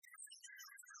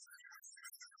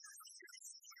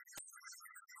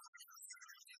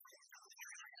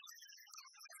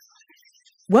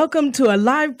Welcome to a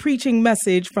live preaching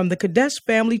message from the Kadesh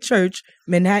Family Church,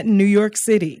 Manhattan, New York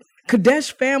City.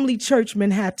 Kadesh Family Church,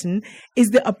 Manhattan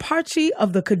is the eparchy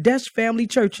of the Kadesh Family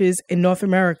Churches in North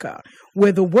America,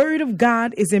 where the Word of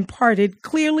God is imparted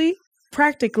clearly,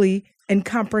 practically, and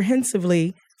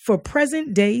comprehensively for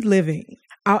present-day living.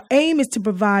 Our aim is to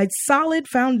provide solid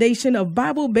foundation of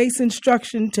Bible-based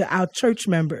instruction to our church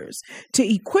members, to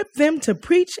equip them to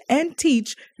preach and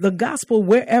teach the gospel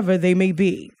wherever they may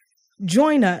be.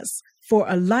 Join us for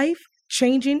a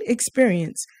life-changing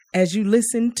experience as you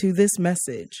listen to this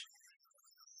message.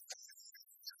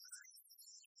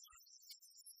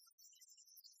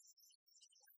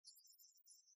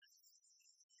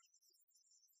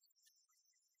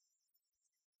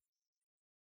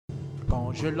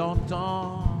 Quand je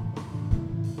l'entends,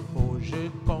 oh je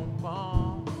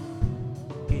comprends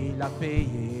qu'il a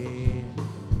payé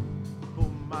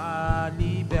pour ma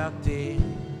liberté.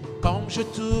 Quand je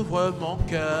t'ouvre mon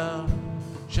cœur,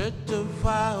 je te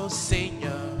vois, oh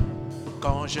Seigneur.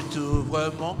 Quand je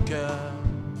t'ouvre mon cœur,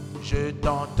 je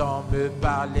t'entends me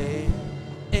parler.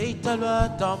 Et ta loi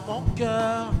dans mon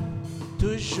cœur,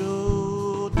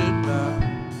 toujours demeure.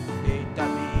 Et ta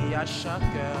vie à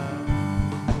chaque heure,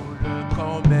 coule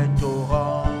comme un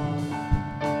torrent.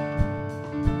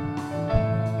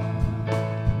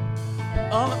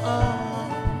 Oh oh,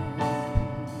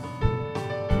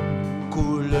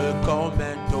 coule comme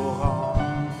un torrent.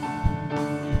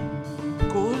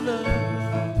 Coule.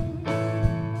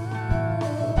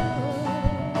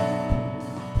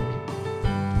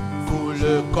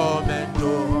 Coule comme un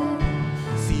torrent.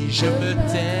 Si je me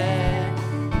tais,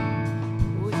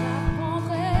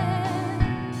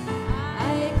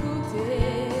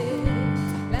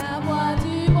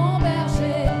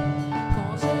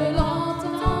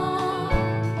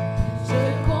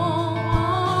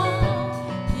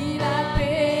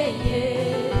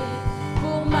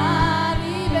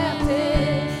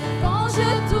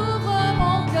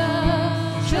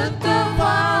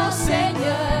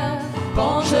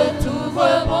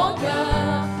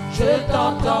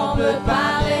 t'entends me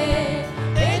parler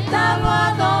et ta voix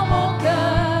dans mon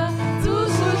cœur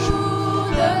toujours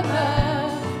demeure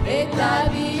et ta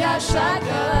vie à chaque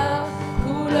heure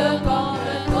coule comme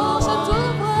le torrent.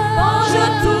 Quand je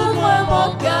t'ouvre mon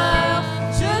cœur,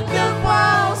 je te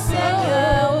vois, oh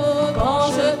Seigneur. Quand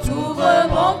je t'ouvre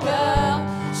mon cœur,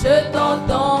 je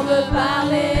t'entends me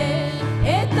parler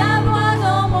et ta voix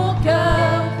dans mon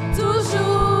cœur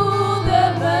toujours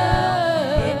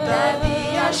demeure et ta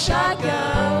vie à chaque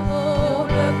heure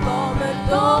coule comme un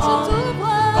torrent.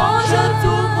 Quand je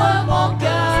t'ouvre mon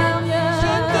cœur,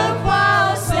 je te vois,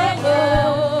 oh Seigneur.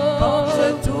 Quand je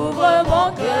t'ouvre mon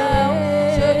cœur,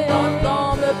 je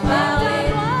t'entends me parler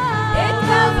et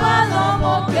ta voix dans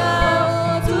mon cœur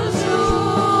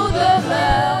toujours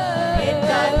demeure et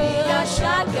ta vie à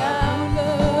chaque heure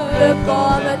coule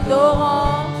comme un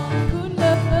torrent.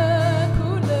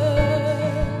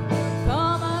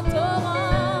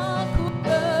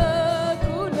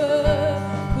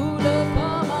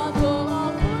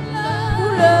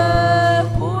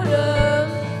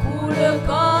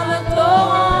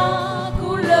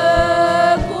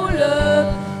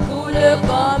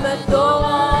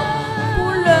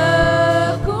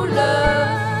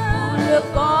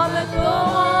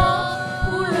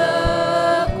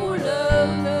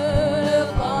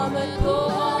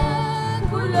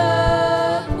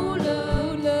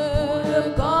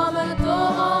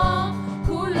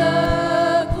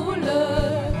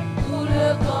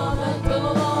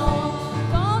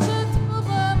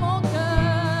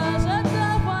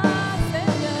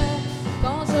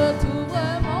 Quand je t'ouvre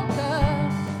mon cœur,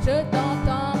 je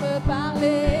t'entends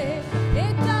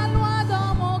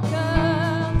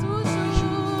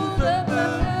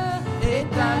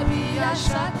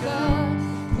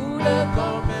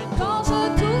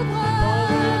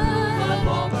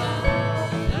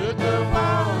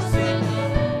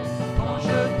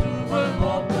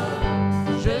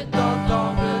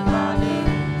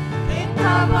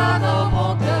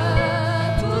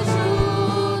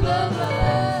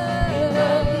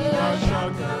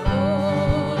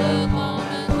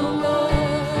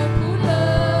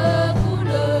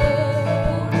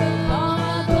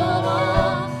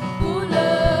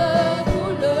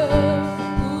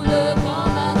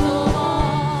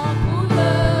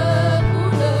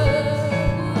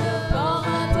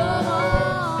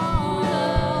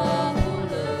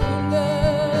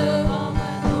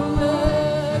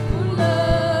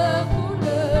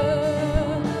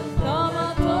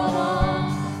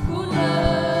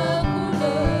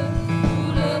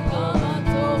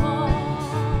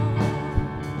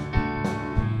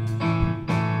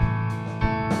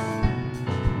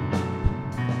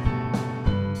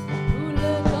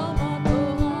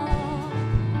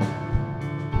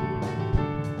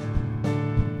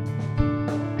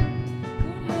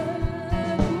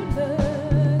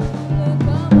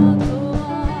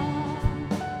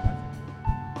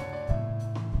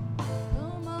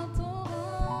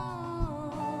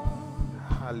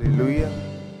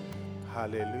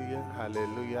Hallelujah,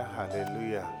 hallelujah,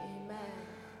 hallelujah. Amen.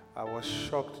 I was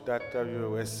shocked that you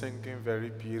were singing very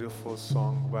beautiful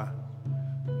song, but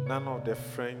none of the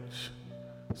French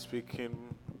speaking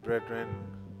brethren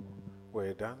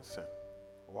were dancing.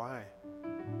 Why?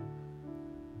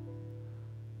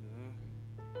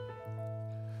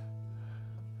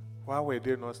 Why were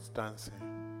they not dancing?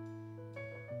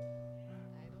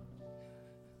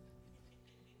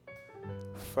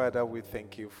 Father, we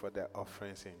thank you for the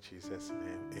offerings in Jesus'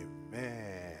 name.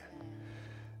 Amen.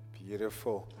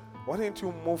 Beautiful. Why don't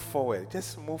you move forward?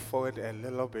 Just move forward a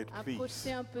little bit, please.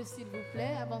 Approchez un peu, s'il vous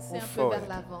plaît. Avancez Move un peu forward. vers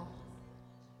l'avant.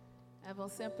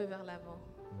 Avancez un peu vers l'avant.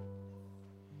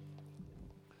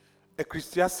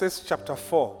 Ecclesiastes chapter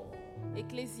 4,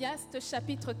 Ecclésiaste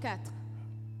chapitre 4,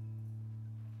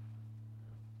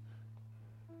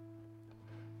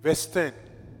 verse 10.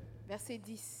 verset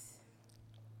 10.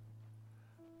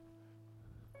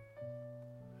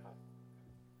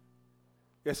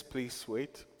 Yes, please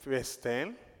wait. Verse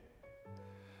 10.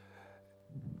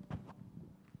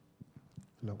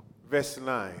 No. Verse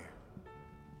 9.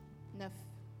 9.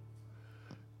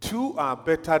 Two are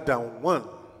better than one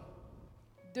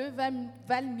Deux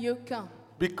valent mieux qu'un,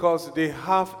 because they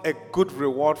have a good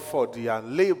reward for their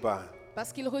labor.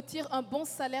 parce qu'ils retirent un bon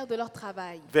salaire de leur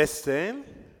travail. Verse 10.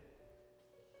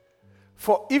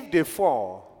 For if they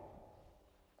fall,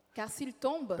 Car s'ils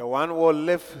tombent, the one will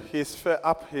lift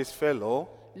up his fellow,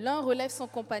 l'un relève son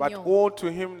but compagnon. woe to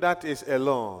him that is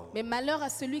alone Mais malheur à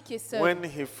celui qui est seul when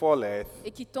he falleth,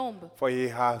 et qui tombe, for he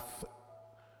hath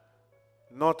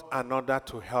not another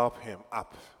to help him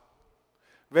up.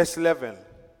 Verse 11.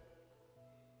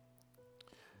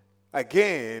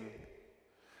 Again,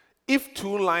 if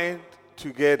two lie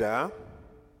together,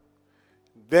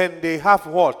 then they have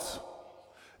what?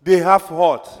 They have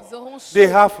what? ils auront chaud. They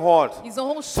have what? Ils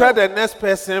auront chaud. Tell the next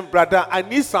person, brother, I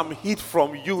need some heat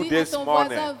from you Dis à this ton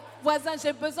morning. voisin,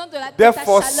 j'ai besoin de ta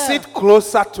Therefore, chaleur. sit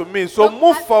closer to me. So Donc,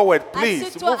 move forward, please.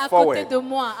 Assieds-toi Move à côté forward. de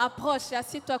moi. Approche et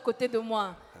assieds-toi à côté de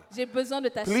moi. J'ai besoin de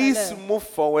ta Please chaleur. move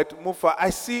forward. Move forward. I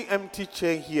see empty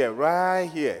chair here, right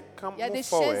here. Come Il y a move des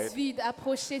forward. chaises vides.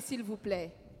 Approchez, s'il vous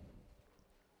plaît.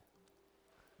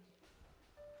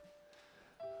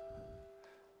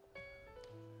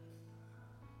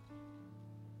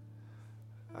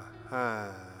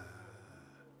 Ah.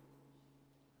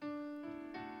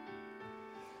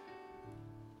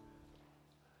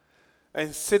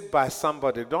 And sit by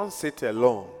somebody. Don't sit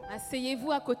alone.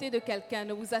 Asseyez-vous à côté de quelqu'un.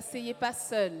 Ne vous asseyez pas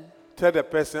seul. Tell the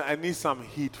person, I need some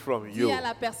heat from you. Dis à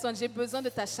la personne, j'ai besoin de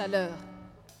ta chaleur.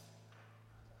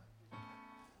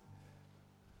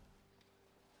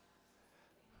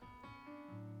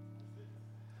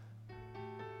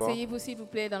 Asseyez-vous, s'il vous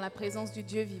plaît, dans la présence du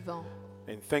Dieu vivant.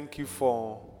 And thank you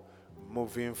for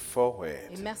moving forward.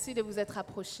 Et merci de vous être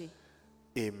approchés.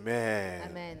 Amen.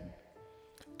 Amen.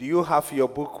 Do you have your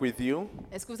book with you?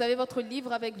 Est-ce que vous avez votre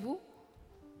livre avec vous?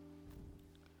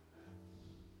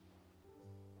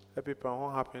 Hey, people,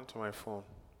 what happened to my phone?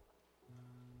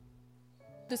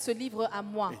 De ce livre à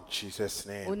moi, In Jesus'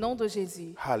 au name. nom de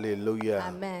Jésus. Hallelujah.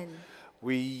 Amen.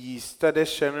 We started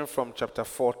sharing from chapter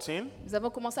 14, Nous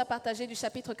avons commencé à partager du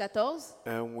chapitre 14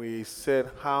 and we said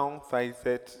how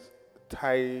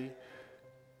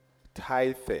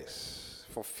tithers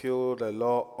fulfill the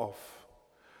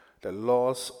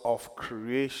laws of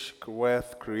creation,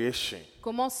 wealth creation.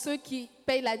 comment ceux qui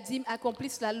payent la dîme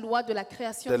accomplissent la loi de la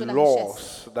création The de la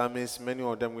richesse. laws, that means many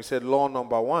of them. We said law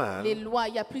number Les 1, lois,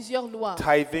 il y a plusieurs lois.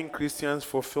 tithing Christians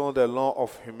fulfill the law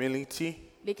of humility.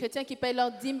 Les chrétiens qui payent leur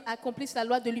dîme accomplissent la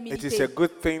loi de It is a l'humilité. good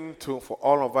thing for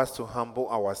all of us to humble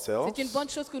ourselves. C'est une bonne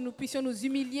chose que nous puissions nous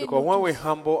humilier. Because nous when we tous.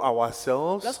 humble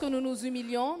ourselves, Lorsque nous nous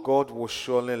humilions, God will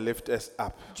surely lift us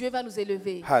up. Dieu va nous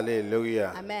élever.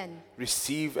 Hallelujah. Amen.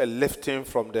 Receive a lifting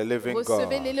from the living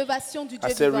Recevez God. l'élévation du I Dieu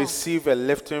said, vivant. receive a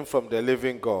lifting from the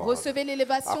living God. Recevez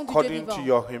l'élévation du Dieu According vivant. to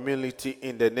your humility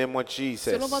in the name of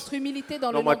Jesus. Selon votre humilité dans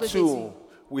le Number nom de Jésus. 2,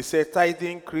 we say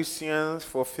tithing Christians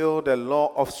fulfill the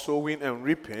law of sowing and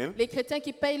reaping. Les chrétiens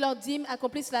qui payent leur dîme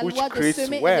accomplissent la Which loi de creates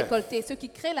semer et wealth. récolter, ceux qui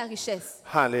créent la richesse.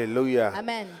 Hallelujah.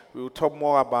 Amen. We will talk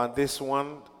more about this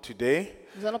one today.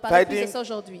 Nous allons parler plus de Tithing, ça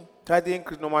aujourd'hui.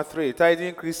 number 3,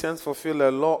 tithing Christians fulfill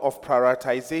the law of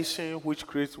prioritization, which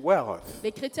creates wealth.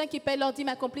 Les chrétiens qui payent leur dîme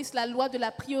accomplissent la loi de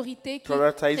la priorité qui crée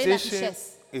la Prioritization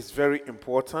richesse. is very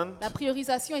important. La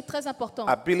priorisation est très importante.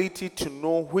 Ability to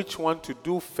know which one to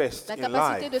do first La in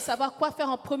capacité life de savoir quoi faire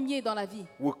en premier dans la vie.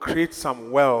 will create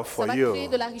some wealth Ça for va you. créer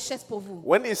de la richesse pour vous.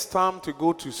 When it's time to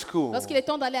go to school, Lorsqu'il est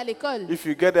temps d'aller à l'école, if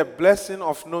you get a blessing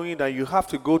of knowing that you have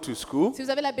to go to school si vous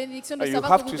avez la bénédiction de and you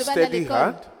savoir have que vous to devez aller à study l'école,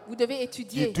 hard, vous Vous devez you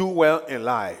étudier. do well in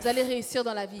life. Vous allez réussir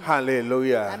dans la vie.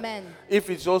 Hallelujah. Amen. If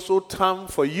it's also time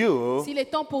for you, S'il est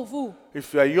temps pour vous,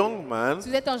 if you're a young man, si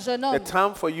vous êtes un jeune homme, the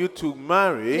time for you to il est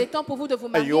marry, temps pour vous de vous and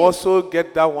marier you also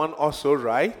get that one also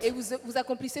right, et vous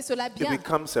accomplissez cela it bien.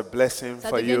 becomes a blessing Ça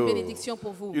for devient une you. bénédiction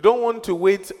pour vous. You don't want to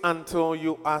wait until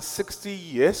you are 60 Tu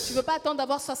ne years veux pas attendre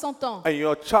d'avoir 60 ans and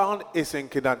your child is in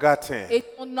kindergarten. et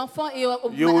ton enfant est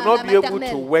You will à not la be able to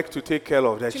maternelle. work to take care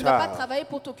of the Tu ne vas pas child. travailler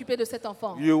pour t'occuper de cet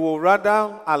enfant. You will rather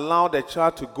allow the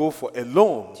child to go for a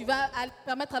loan. Tu vas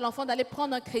permettre à l'enfant d'aller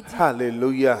prendre un crédit.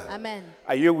 Hallelujah. Amen.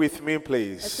 Are you with me,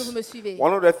 Est-ce que please? vous me suivez?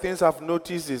 One of the things I've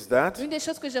noticed is that Une des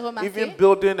choses que j'ai even remarqué,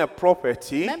 building a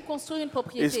property même construire une is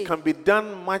propriété, can be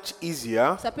done much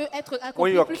easier ça peut être when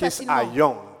accompli your plus kids are facilement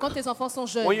young. quand tes enfants sont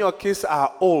jeunes. When your kids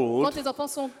are Quand old, tes enfants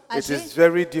sont it âgés, is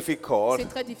very difficult. c'est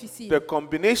très difficile. The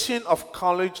combination of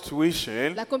college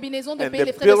tuition La combinaison de and payer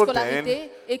les the frais de building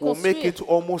scolarité et will make construire, it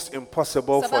almost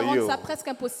impossible ça va for rendre you. ça presque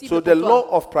impossible So pour the toi. law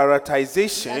of La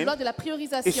prioritization loi de la is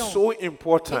priorisation so est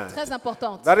important. très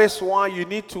importante. That is why you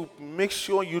need to make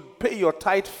sure you pay your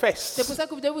tithe C'est pour first, ça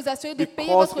que vous devez vous assurer de payer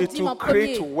because votre it dîme will en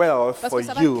premier. create wealth Parce for que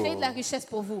ça va créer de la you. richesse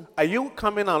pour vous. Are you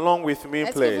coming along with me,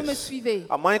 Est-ce que vous me please? suivez?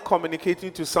 Am I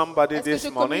communicating to somebody Est-ce que this je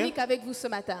morning? communique avec vous ce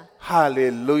matin?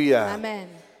 Hallelujah. Amen.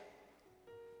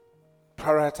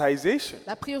 Prioritization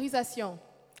La priorisation,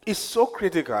 is so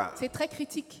critical. c'est très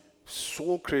critique.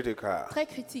 So critical. Très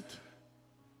critique.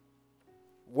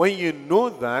 When you know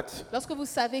that Lorsque vous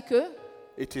savez que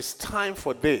it is time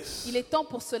for this, il est temps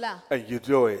pour cela and you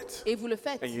do it, et vous le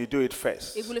faites and you do it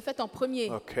first. et vous le faites en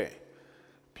premier. Okay.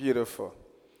 Beautiful.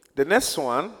 The next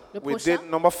one, Le we prochain.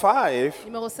 did number 5.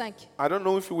 Numéro 5. I don't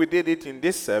know if we did it in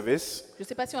this service. Je ne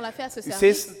sais pas si on l'a fait à ce It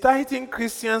service. says, tithing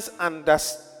Christians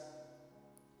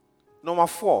Number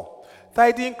 4.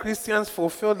 Tithing Christians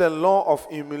fulfill the law of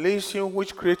emulation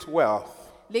which creates wealth.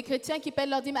 Les chrétiens qui paient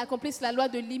leur dîme accomplissent la loi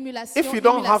de l'émulation. If you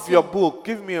don't have your l'émulation. book,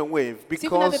 give me a wave. Si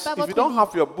vous n'avez Because pas if you votre don't livre.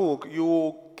 have your book,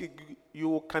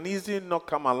 you can easily not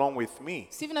come along with me.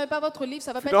 Si vous n'avez pas votre livre,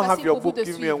 ça va If pas you être don't have facile your pour vous book, de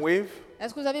give me a suivre. wave.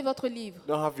 Est-ce que vous avez votre livre?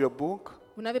 Don't have your book?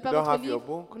 Vous n'avez pas Don't votre have your livre?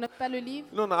 book? Vous n'avez pas le livre?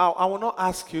 No, I will not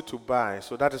ask you to buy.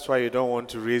 So that is why you don't want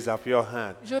to raise up your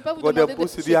hand. Je ne vais pas vous But demander the de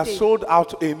books, they are jeter. sold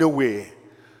out anyway.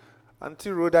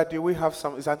 Auntie Rhoda, do we have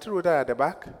some? Is Auntie Rhoda at the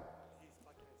back?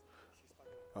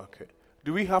 Okay.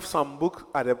 Do we have some books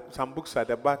at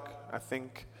the back? I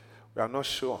think we are not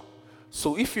sure.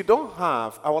 So if you don't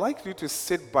have, I would like you to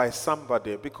sit by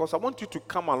somebody because I want you to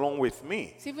come along with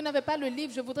me. Si vous n'avez pas le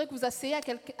livre, je voudrais que vous asseyez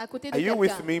à côté de Are you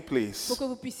with quelqu'un me, please? pour que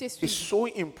vous puissiez It's suivre. so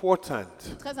important.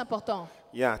 Très important.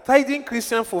 Yeah. Tithing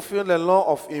Christians fulfill the law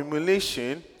of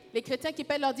emulation. Les chrétiens qui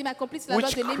paient leur dîme accomplissent la loi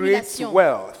Which de creates l'émulation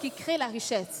wealth. qui crée la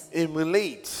richesse.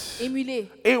 Emulate. Émuler,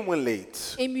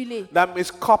 Emulate. émuler. That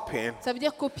means copying. Ça veut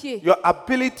dire copier. Your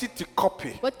ability to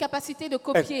copy Votre capacité de and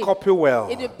copier copy well.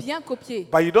 et de bien copier.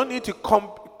 But you don't need to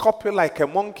copy like a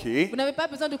monkey, Vous n'avez pas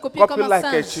besoin de copier copy comme un like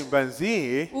a singe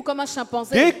chimpanzee. ou comme un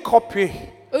chimpanzé. They copy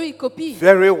Eux, ils copient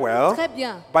very well, très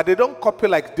bien. but they don't copy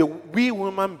like we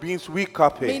human beings we Mais ils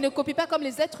copy. ne copient pas comme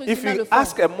les êtres If humains you le font.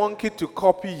 ask a monkey to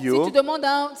copy Si you, tu demandes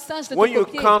à un singe de when te you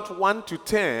copier, count 1 to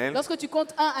 10, lorsque tu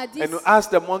comptes 1 à 10 and you ask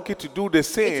the monkey to do the et tu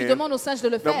same, demandes au singe de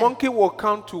le the faire, monkey will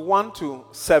count to 1 to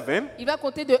 7, il va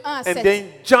compter de 1 à and 7. then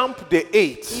jump the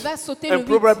 8, Il va sauter le and 8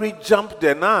 probably jump the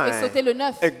et 9, sauter le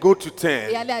 9 and go to et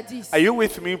 10. aller à 10. Are you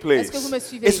with me, please? Est-ce que vous me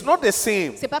suivez? It's not the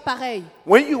same. C'est pas pareil.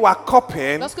 When you are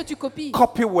copying, Lorsque tu copies,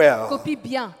 copy well. copie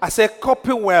bien. I said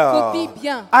copy well. Copie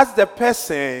bien. Ask the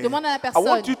person. Demande à la I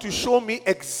want personne. you to show me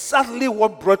exactly what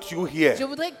brought you here. Je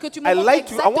voudrais que tu I me montres like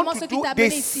to. I exactement want ce to qui do t'a the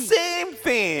amené ici. same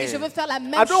thing. Et je veux faire la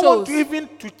même I don't want chose. to even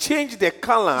to change the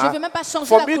color. Je veux même pas changer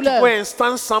for la me couleur. to go and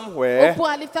stand somewhere Ou pour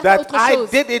aller faire that autre I chose.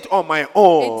 did it on my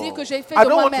own. Et dire que j'ai fait I de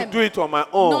don't want to moi-même. do it on my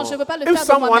own. Non, je veux pas le If faire de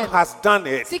someone moi-même. has done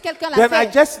it, Si quelqu'un l'a then fait,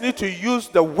 I just need to use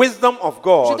the wisdom of Je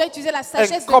God dois utiliser la and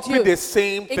sagesse de copy Dieu the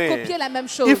same et thing. copier la même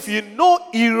chose. If you know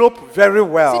Europe very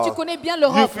well, Si tu connais bien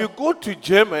l'Europe, if you go to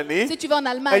Germany si tu vas en and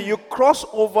Allemagne, you cross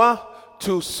over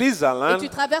to Switzerland Et tu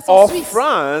traverses en or Suisse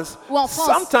France, ou en France,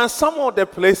 sometimes some of the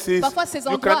places parfois ces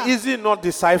you endroits, can easily not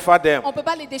decipher them. on ne peut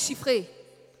pas les déchiffrer.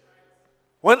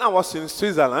 When I was in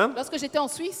Switzerland, Lorsque j'étais en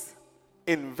Suisse,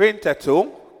 in Winterthur,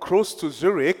 close to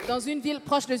Zurich, dans une ville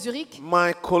proche de Zurich,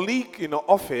 my colleague in the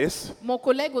office mon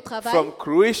collègue au travail from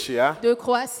Croatia de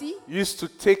Croatie, used to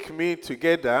take me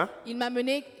together il m'a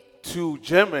mené to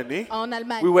Germany. en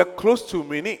Allemagne. We were close to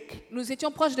Munich Nous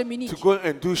étions proches de Munich to go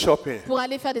and do shopping. pour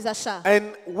aller faire des achats.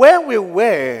 And where we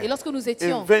were Et lorsque nous in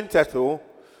étions Winterthur,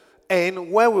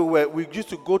 And where we used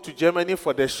to go to Germany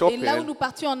for the Et shopping. là où nous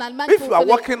partions en Allemagne If pour you are faire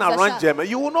les walking around achats, Germany,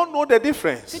 you will not know the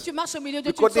difference. si tu marches au milieu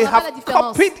d'eux, tu ne Because they sauras pas la have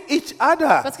différence. copied each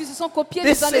other. Parce qu'ils se sont copiés The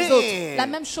les uns les same. autres. La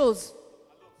même chose.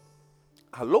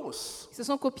 Hellos. Ils se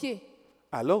sont copiés.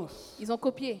 Hellos. Ils ont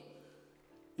copié.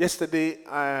 Yesterday,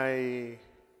 I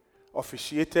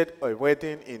officiated a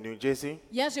wedding in New Jersey.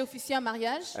 Hier, j'ai officié un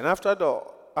mariage. And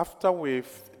after with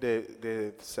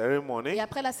the ceremony, Et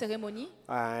après la cérémonie,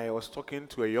 I was talking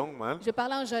to a young man je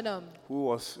parlais à un jeune homme who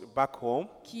was back home.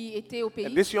 qui était au And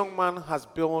pays. this young man has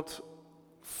built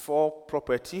 4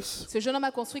 properties. Ce jeune homme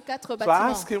a construit 4 So I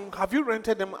bâtiments. asked him, have you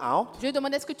rented them out? Je lui ai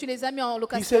demandé est-ce que tu les as mis en He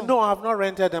location. said, no, I've not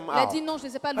rented them Il a out. dit non, je ne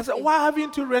les ai pas I said, loués. why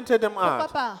haven't you rented them Pourquoi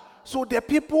out? pas? So the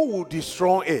people will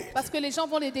destroy it. Parce que les gens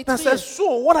vont les And I détruire. said,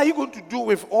 so what are you going to do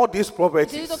with all these J'ai dit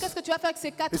properties? donc qu'est-ce que tu vas faire avec ces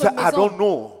 4 He said, I don't maisons?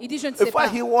 know. Il dit je ne In sais pas.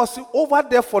 fact, he was over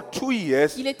there for 2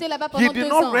 years. Il était là-bas He pendant did 2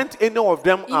 not ans. rent any of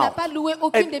them Il n'a out. pas loué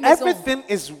aucune des And maisons. everything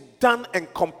is done and Et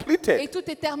completed. tout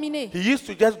est terminé. He used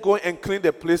to just go and clean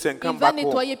the place and Il come va back home.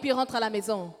 nettoyer puis il rentre à la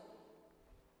maison.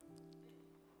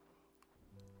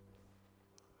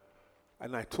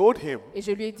 And I told him, Et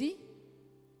je lui ai dit,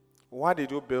 why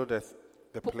did you build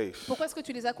the place? pourquoi est-ce que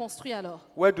tu les as construits alors?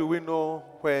 Where do we know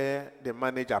where they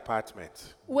manage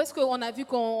apartments? Où est-ce qu'on a vu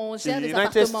qu'on In gère the les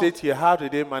United appartements? States here, how do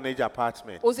they manage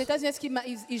apartments? Aux États-Unis, est-ce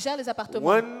qu'ils gèrent les appartements?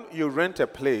 When you rent a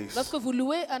place, Lorsque vous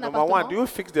louez un number one, appartement, do you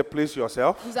fix the place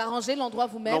yourself? vous arrangez l'endroit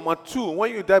vous-même. Number two,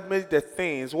 when you damage the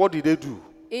things, what did they do?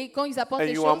 Et quand ils apportent And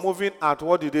les you are choses, moving out,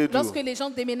 what did they do? lorsque les gens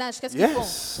déménagent, qu'est-ce qu'ils font?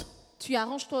 Yes. Tu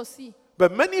arranges toi aussi.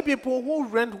 But many people who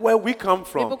rent where we come Mais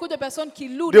from, beaucoup de personnes qui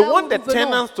louent they là où want nous the venons,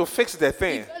 tenants to fix the ils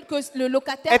thing. veulent que le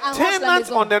locataire A arrange la tenant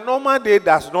maison. on the normal day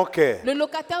does not care. Le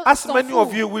locataire As s'en many fout.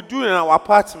 of you we do in our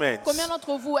apartments. Combien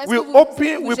d'entre vous, est-ce We que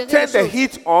vous we gérez turn les the choses?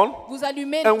 heat on, Vous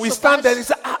allumez and le we stand there and chauffage.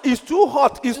 say, it's too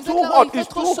hot, it's Vous too êtes là, hot, il fait it's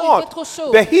trop too chaud, il fait hot. trop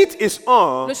chaud. The heat is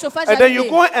on, Le chauffage and then you allumé.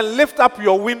 go and lift up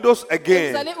your windows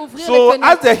again. allez ouvrir So les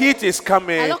as fenêtres. the heat is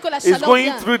coming, Alors que la it's chaleur going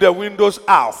vient. through the windows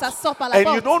out. Ça sort par la And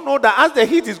porte. you don't know that as the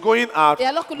heat is going out, Et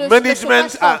alors que le management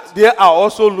chauffage sort. they are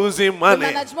also losing Le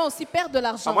money. management aussi perd de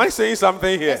l'argent. Am I saying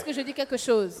something here? Est-ce que je dis quelque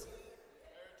chose?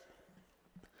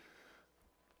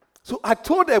 So I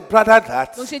told a brother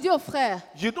that Donc j'ai dit au frère,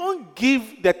 you don't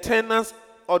give the tenants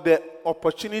or the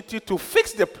opportunity to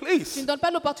fix the tu place. ne donnes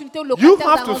pas l'opportunité au You locataire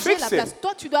have to d'arranger fix la it. place.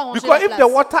 Toi, tu dois arranger Because la if the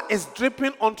place. water is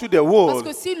dripping onto the Parce wall,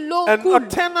 que si l'eau and a coule,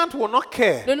 tenant will not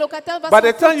care. le locataire va By s'en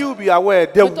the time foutre. you'll be aware,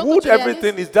 the Le temps que wood, tu réalises,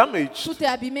 everything is damaged. Tout est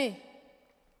abîmé.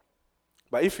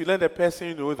 But if you let the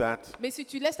person know that Mais si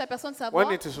tu laisses la personne savoir,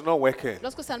 when it is not working,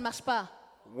 lorsque ça ne marche pas,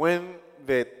 when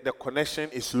the connection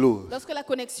is low, lorsque la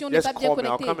connexion n'est just pas bien call me,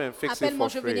 I'll come and connectée, fix it appelle-moi, for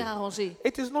je vais free. venir arranger.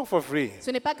 It is not for free.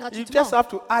 Ce n'est pas You gratuitement. just have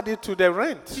to add it to the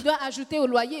rent. Tu dois ajouter au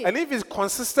loyer. And if it's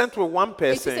consistent with one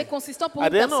Et si person, c'est consistant pour at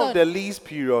une the end of the personne, lease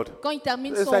period, quand il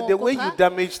termine it's son like the way you contrat,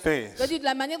 damage things. je dis de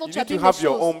la manière dont You tu need to abîmes have les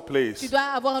your choses, own place. tu dois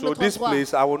avoir un So autre this endroit.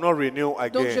 place I will not renew Donc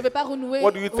je ne again. vais pas renouer.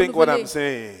 What do you think what renouveler. I'm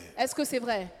saying? Est-ce que c'est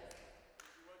vrai?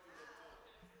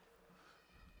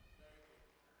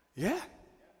 Yeah.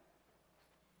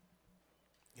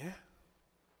 Yeah.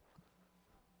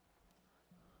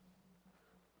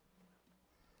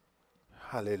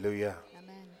 Hallelujah.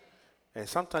 Amen. And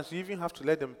sometimes you even have to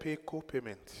let them pay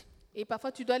co-payment. Et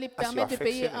parfois, tu dois les you permettre de are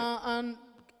payer fixing it.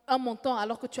 un montant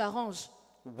alors que tu arranges.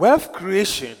 Wealth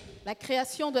creation. La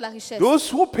création de la richesse.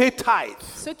 Those who pay tithe.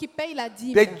 Ceux qui payent la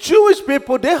dîme. The Jewish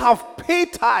people, they have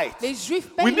paid tithe. Les Juifs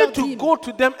We payent leur need to dîme. go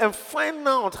to them and find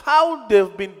out how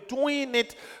they've been doing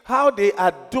it, how they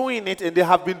are doing it, and they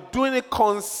have been doing it Nous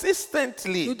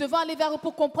consistently. devons aller vers eux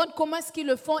pour comprendre comment est-ce qu'ils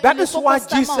le font. That Ils le is font why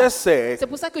constamment. Jesus said, C'est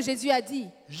pour ça que Jésus a dit,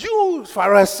 you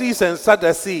Pharisees and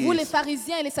vous les Sadducees,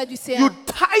 pharisiens et les you sadducéens,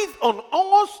 tithe on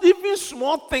almost even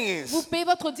small vous things. payez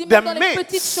votre dîme The même dans les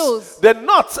petites meats, choses. the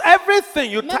nuts,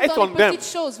 everything, you Même tithe dans on les them.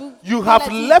 petites choses. Vous You payez have la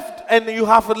dîme. left and you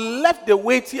have left the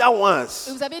weightier Et ones.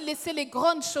 vous avez laissé les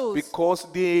grandes choses. Because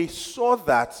they saw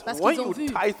that Parce when qu'ils ont you vu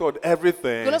tithe on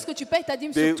everything, Que lorsque tu payes ta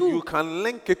dîme you sur tout, can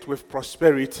link it with tu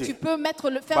prosperity. peux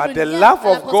faire But le the lien love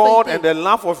à la of God and prospérité. the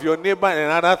love of your neighbor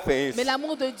and other things, Mais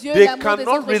l'amour de Dieu, they l'amour des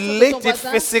cannot autres choses de ton relate it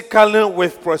voisin, physically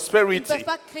with ils ne prosperity. peuvent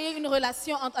pas créer une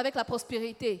relation avec la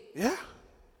prospérité. Yeah.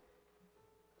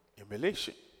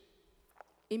 Emulation.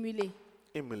 Émuler,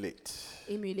 Emulate.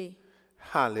 émuler.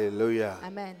 Hallelujah.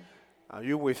 Amen. Are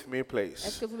you with me, Est-ce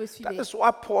please? que vous me That suivez? is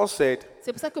what Paul said,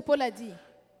 C'est pour ça que Paul a dit,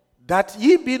 that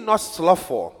ye be not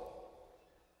slothful.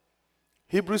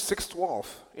 Hebrews 6:12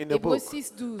 in the Hébreux book.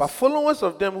 6:12. But followers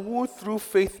of them who through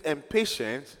faith and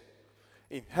patience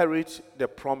inherit the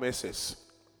promises.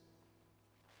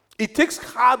 It takes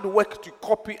hard work to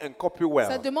copy and copy ça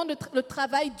well. demande le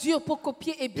travail dur pour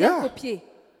copier et bien Yeah. copier.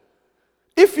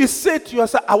 if you say to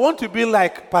yourself, I want to be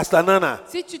like Pastor Nana,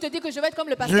 Si tu te dis que je vais être comme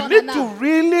le you pasteur need Nana, to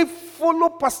really follow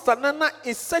Pastor Nana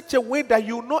in such a way that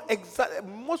you know exactly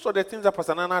most of the things that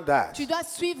Pastor Nana does. tu dois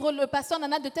suivre le pasteur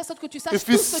Nana de telle sorte que tu saches If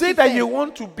tout you ce say qu'il that fait. you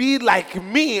want to be like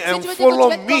me Si and tu veux dire que tu follow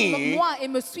vas être comme me, moi et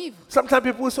me suivre. sometimes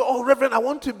people say, oh, Reverend, I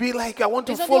want to be like, I want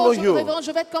to Les gens follow disent, oh, you. révérend,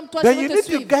 je vais être comme toi, je Then veux you te need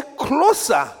to suivre. get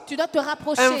closer Tu dois te and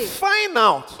rapprocher find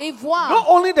out et voir not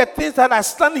only the things that I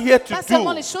stand here to pas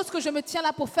seulement les do. choses que je me tiens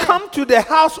là pour faire. Come to the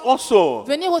house also.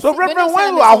 Venir aussi- So, venir Reverend, aussi à la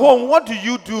when you are maison. home, what do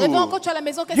you Révérend, quand do? tu es à la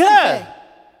maison, qu'est-ce que Yeah. tu fais?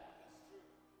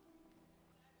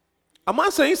 Am I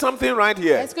saying something right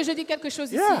here? Est-ce que je dis quelque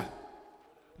chose ici? Yeah.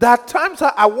 There are times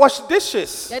that I wash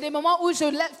dishes. Il y a des moments où je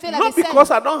fais la Not vaisselle. because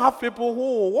I don't have people who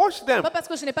will wash them. Pas parce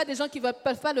que je n'ai pas des gens qui ne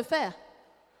peuvent pas le faire.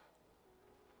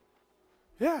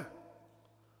 Yeah.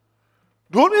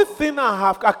 The only thing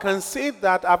I can say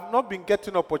that I've not been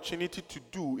getting opportunity to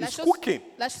do is cooking.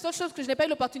 La seule chose que je n'ai pas eu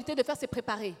l'opportunité de faire, c'est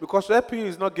préparer. Because LP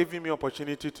is not giving me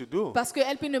opportunity to do. Parce que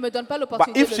LP ne me donne pas But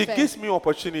l'opportunité if de she le faire. gives me Mais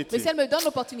opportunity, si elle me donne she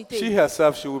l'opportunité,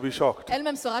 herself, she will be shocked.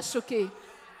 elle-même sera choquée.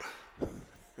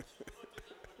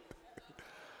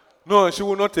 No, she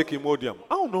will not take Imodium.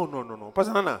 Oh, no.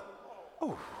 Pastor Nana.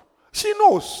 Oh, she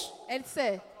knows. Elle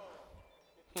sait.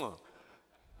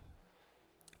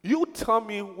 You tell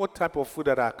me what type of food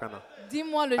that I can.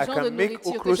 Dis-moi le I genre can de make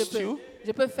nourriture okra que je stew. peux.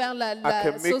 Je peux faire la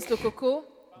can sauce de make- coco.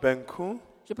 Benku.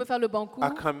 Je peux faire le bankou. I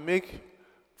can make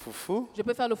fufu. Je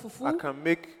peux faire le foufou. I can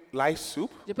make light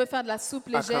soup. Je peux faire de la soupe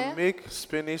I can légère. make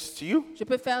spinach stew. Je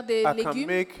peux faire des I can légumes.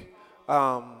 make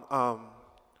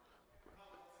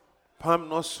palm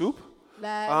nut soup.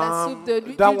 La soupe de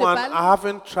l'huile That de one, palme. I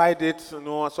haven't tried it, so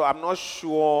I'm not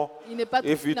sure Il n'est pas,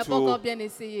 if il it n'a pas encore will. bien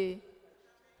essayé.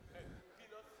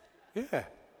 Yeah.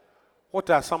 What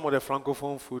are some of the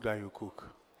francophone food that you cook?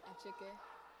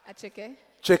 À checker.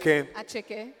 Chicken. À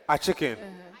checker. A chicken.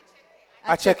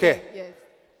 À checker. Yes.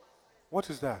 What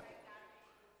is that?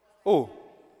 Oh,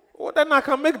 then I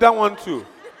can make that one too.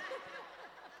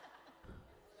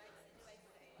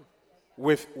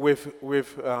 With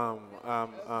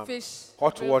Fish.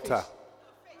 hot Grilled water. fish.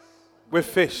 With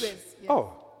fish. Yes, yes.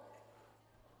 Oh.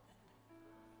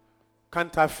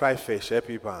 Can't I fry fish,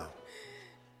 people?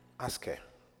 Ask her.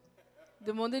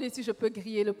 Demandez-lui si je peux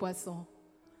griller le poisson.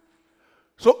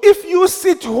 So if you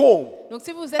sit home Donc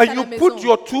si vous êtes and à you la maison put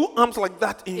your two arms like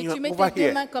that in et your, tu mets over tes deux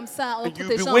here, mains comme ça and entre you'll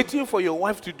tes be jambes, waiting for your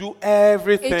wife to do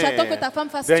everything, et tu attends que ta femme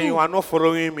fasse then tout, you are not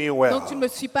following me well. donc tu ne me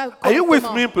suis pas Are you with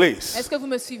correctement. me, please? Est-ce que vous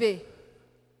me suivez?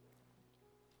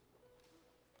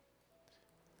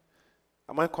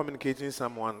 Am I communicating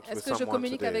someone with Est-ce que je someone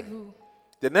communique today? avec vous?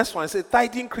 The next one says,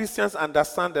 tithing Christians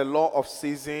understand the law of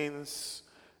seasons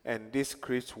and this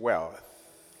creates wealth.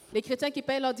 Les chrétiens qui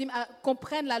payent leur dîme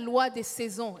comprennent la loi des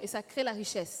saisons et ça crée la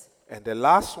richesse. And the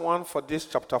last one for this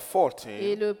chapter Et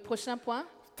 14, le prochain point,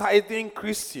 tithing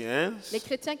Christians les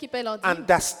chrétiens qui payent leur dîme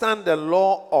understand the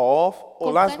law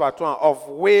of, last but one, of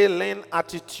wailing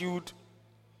attitude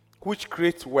which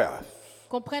creates wealth.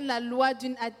 comprennent la loi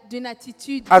d'une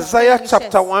attitude qui crée la Isaiah richesse.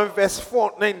 chapter 1 verse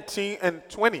 4, 19 and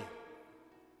 20.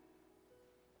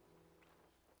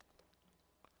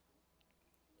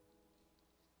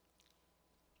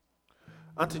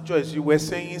 Auntie Joyce, you were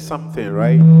saying something,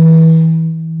 right?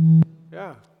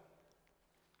 Yeah.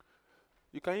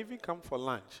 You can even come for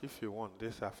lunch if you want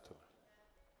this afternoon.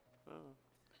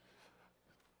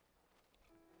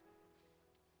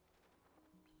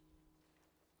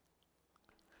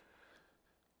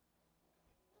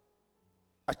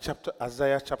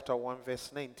 Isaiah chapter 1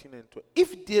 verse 19 and 20.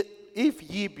 If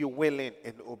ye be willing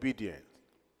and obedient,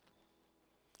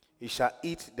 ye shall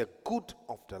eat the good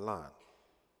of the land.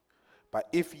 But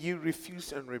if ye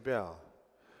refuse and rebel,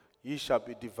 ye shall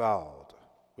be devoured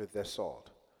with the sword.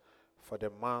 For the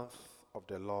mouth of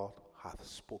the Lord hath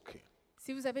spoken.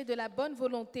 Si vous avez de la bonne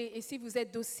volonté et si vous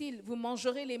êtes docile, vous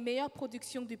mangerez les meilleures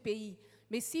productions du pays.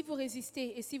 Mais si vous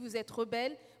résistez et si vous êtes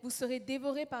rebelle, vous serez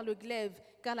dévorés par le glaive,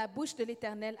 car la bouche de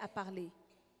l'Éternel a parlé.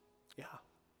 Yeah.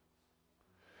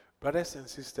 Brothers and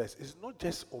sisters, it's not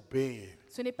just obeying,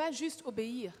 Ce n'est pas juste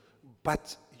obéir,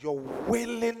 but your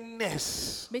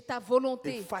willingness. mais ta In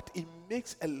volonté fact, it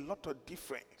makes a lot of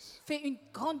difference. fait une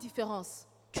grande différence.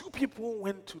 Two people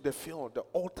went to the field, the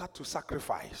altar to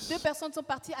sacrifice. Deux personnes sont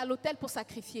parties à l'autel pour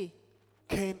sacrifier,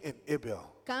 Cain and Abel.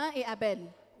 Caïn et Abel.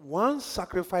 One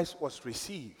sacrifice was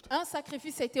received. Un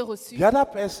sacrifice a été reçu The other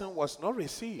person was not et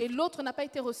received. l'autre n'a pas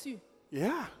été reçu.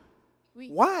 Yeah. Oui.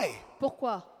 Why?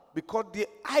 Pourquoi? Because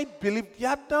I believe the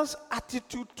other's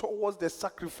attitude towards the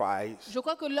sacrifice Je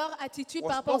crois que leur attitude was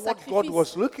par rapport not au what God was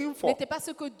sacrifice looking for. n'était pas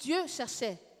ce que Dieu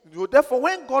cherchait. Therefore,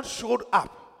 when God showed up,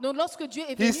 Donc lorsque Dieu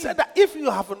est He venu, said that if you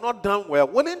have not done well,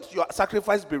 wouldn't your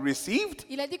sacrifice be received?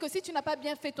 il a dit que si tu n'as pas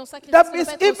bien fait ton sacrifice, That il ne means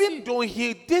va pas être even reçu. though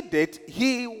he did it,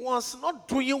 he was not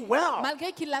doing well.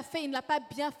 Malgré qu'il l'a fait, il ne l'a pas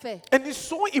bien fait. And it's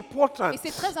so important. Et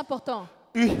c'est très important.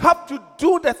 You have to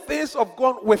do the things of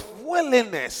God with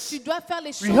willingness. Tu dois faire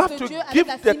les choses You have de to Dieu avec give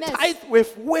la the finesse. tithe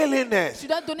with willingness. Tu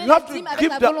dois donner You la have to dîme avec give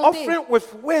la the volonté. offering with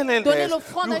willingness. Donner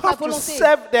l'offrande You avec la have to volonté.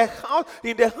 serve the house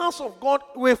in the house of God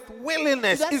with Tu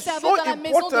willingness. dois It's servir so dans la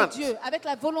maison de important. Dieu avec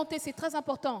la volonté, c'est très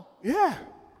important. Yeah.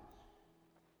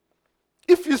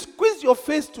 If you squeeze your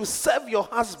face to serve your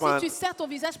Si husband, tu serres ton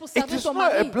visage pour it servir is ton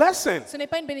not a mari, blessing. ce n'est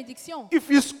pas une bénédiction. If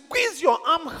you squeeze your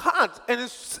arm hard and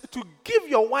it's to give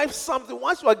your wife something,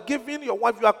 once you are giving your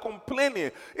wife, you are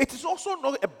complaining. It is also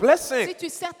not a blessing. Si tu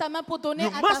serres ta main pour donner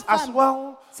You à must ta as femme,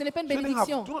 well ce n'est pas une shouldn't have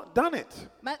bénédiction. done it.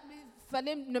 Il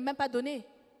fallait ne même pas donner.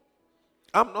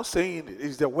 I'm not saying it.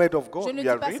 It's the word of Je God ne we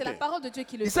are dis pas, c'est la reading. parole de Dieu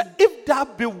qui le He dit. said, if thou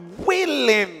be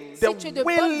willing, Si tu es de the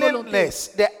bonne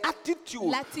willingness, the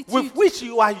attitude L'attitude. with which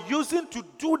you are using to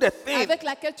do the thing. Avec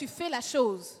laquelle tu fais la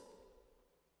chose.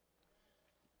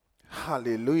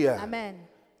 Hallelujah. Amen.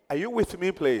 Are you with me,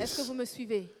 Est-ce que please? vous me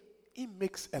suivez? It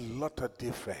makes a lot of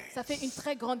difference. Ça fait une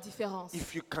très grande différence.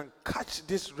 If you can catch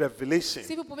this revelation,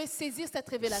 Si vous pouvez saisir cette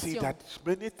see révélation, that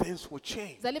many things will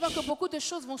change. vous allez voir que beaucoup de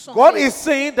choses vont God changer. is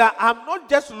saying that I'm not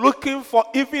just looking for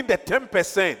even the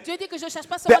 10%. Dieu dit que je ne cherche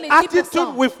pas seulement The les attitude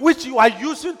 10%. with which you are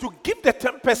using to give the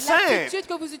 10%. L'attitude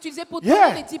que vous utilisez pour donner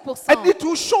Yeah. les 10%. And it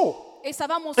will show. Et ça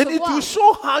va m'en And it voir. will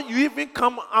show how you even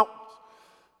come out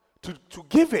to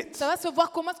give it. Ça va se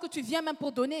voir comment est-ce que tu viens même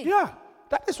pour donner. Yeah.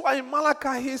 That is why in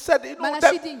Malachi he said, you know,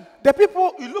 Malachi dit. the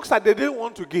people, it looks like they didn't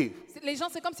want to give. Les gens,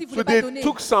 c'est comme s'ils ne So voulaient pas they donner.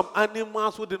 took some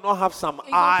animals who did not have some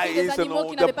Ils ont pris des eyes, you animaux know,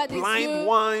 qui the n'avaient pas des blind yeux,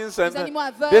 ones, des and animaux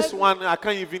this aveugles. one I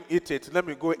can't even eat it. Let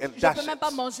me go and Je ne dash peux même pas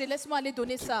it. manger. Laisse-moi aller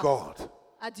donner ça God.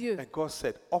 à Dieu. And God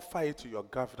said, offer it to your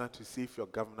governor to see if your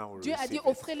governor will Dieu a dit, receive it.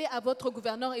 offrez-les à votre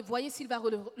gouverneur et voyez s'il va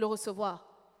le recevoir.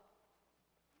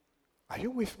 Are you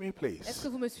with me, Est-ce please? que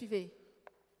vous me suivez?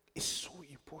 It's so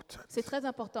important. C'est très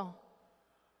important.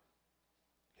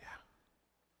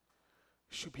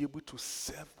 You should be able to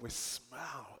serve with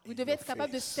smile. Vous in devez your être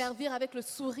capable de face. servir avec le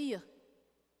sourire.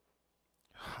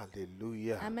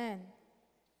 Hallelujah. Amen.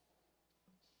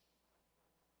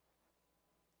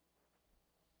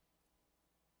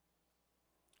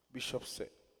 Bishop said,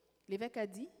 L'évêque a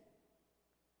dit,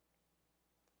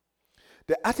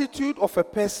 the attitude of a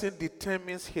person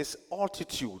determines his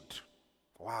altitude.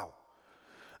 Wow.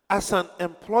 As an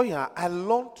employer, I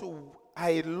long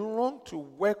to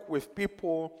work with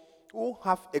people who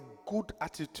have a good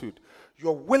attitude.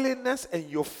 Your willingness and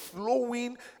your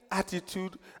flowing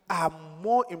attitude are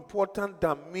more important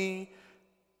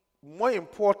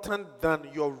than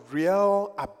your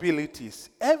real abilities.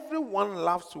 Everyone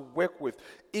loves to work with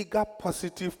eager,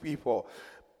 positive people.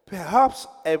 Perhaps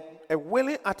a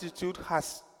willing attitude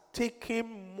has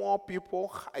taken more people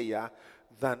higher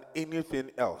than anything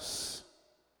else.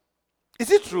 Is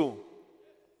it true?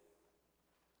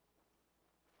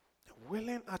 A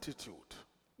willing attitude.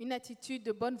 une attitude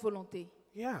de bonne volonté.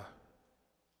 Yeah.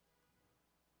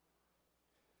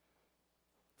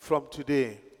 From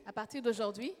today, À partir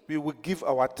d'aujourd'hui, we will give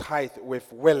our tithe with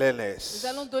nous willingness.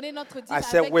 allons donner notre dîme I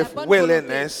said avec la with bonne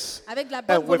willingness volonté. Avec la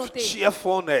bonne and with volonté.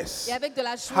 cheerfulness. Et avec de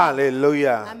la joie.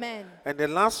 Hallelujah. Amen. And the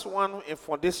last one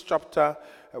for this chapter,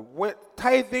 when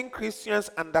tithing Christians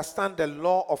understand the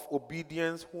law of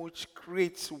obedience which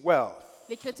creates wealth.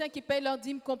 Les chrétiens qui payent leur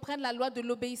dîme comprennent la loi de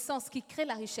l'obéissance qui crée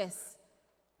la richesse.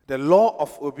 The law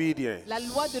of obedience. La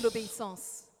loi de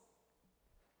l'obéissance.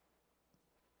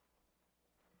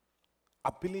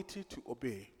 Ability to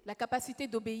obey. La capacité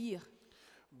d'obéir.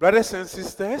 Brothers and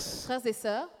sisters, Frères et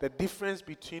sœurs, the difference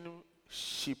between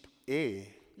sheep A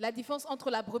la différence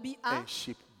entre la brebis A and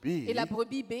sheep B et la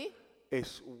brebis B,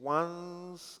 is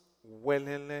one's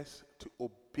willingness to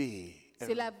obey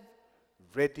c'est and la,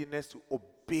 readiness to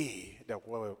obey the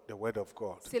word of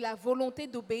God. c'est la volonté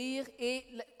d'obéir et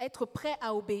être prêt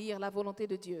à obéir la volonté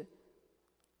de Dieu.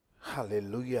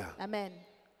 Hallelujah. Amen.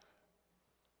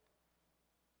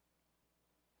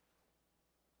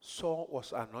 Saul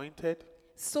was anointed.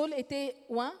 Saul était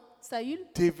oint, Saül.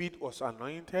 David was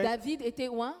anointed. David était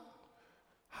oint.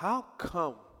 How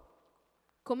come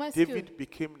Comment est-ce David que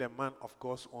became the man of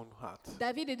God's own heart?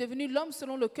 David est devenu l'homme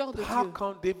selon le cœur de How Dieu?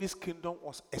 come David's kingdom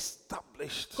was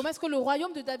established? Comment est-ce que le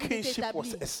royaume de David était Kingship was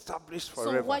établi? established Son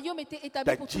forever. royaume était établi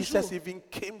That pour Jesus toujours. even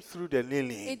came through the Et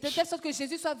lineage. de telle sorte que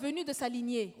Jésus soit venu de sa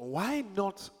lignée. Why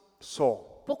not Saul?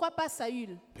 Pourquoi pas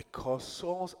Saül? Because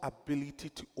Saul's ability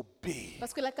to obey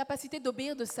Parce que la capacité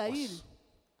d'obéir de Saül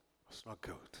was not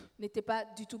good. n'était pas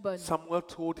du tout bonne. Samuel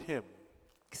told him,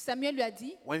 Samuel lui a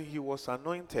dit, when he was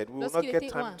anointed, we will not Lorsqu'il get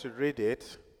était time oint. to read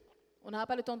it. on n'aura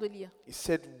pas le temps de lire. He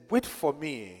said, wait for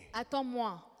me.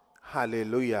 Attends-moi.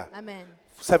 Hallelujah. Amen.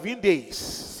 7 days.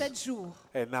 7 jours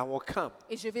And I will come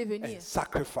et je vais venir and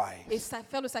sacrifice. et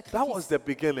faire le That was sacrifice. the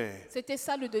beginning. C'était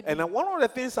ça le début. And one of the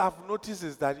things I've noticed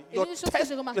is that l'une des choses que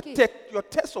j'ai remarqué, your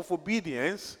test of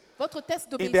obedience Votre test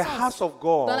in the d'obéissance house of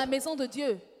dans la God, maison de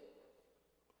Dieu,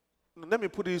 let me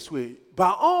put it this way,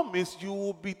 by all means,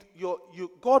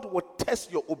 God will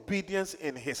test your obedience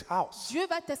in his house. Dieu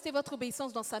va tester votre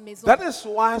obéissance dans sa maison. That is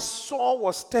why Saul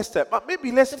was tested. But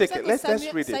maybe let's C'est pour take ça it. que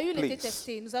Let's read Saül it, était please.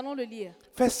 testé. Nous allons le lire.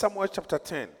 1 Samuel chapter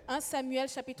 10. 1 Samuel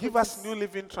chapitre Give us 10. New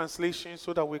Living Translation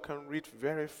so that we can read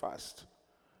very fast.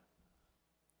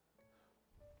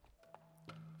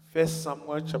 1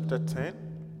 Samuel chapter 10.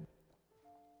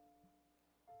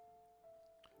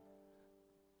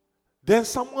 Then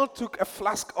Samuel took a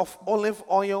flask of olive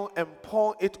oil and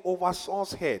poured it over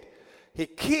Saul's head. He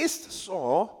kissed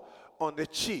Saul on the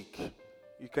cheek.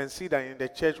 You can see that in the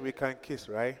church we can kiss,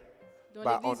 right? Dans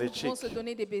But on l'église, the nous pouvons cheek. se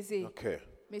donner des baisers, Okay.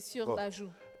 mais sur Go. la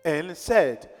joue. And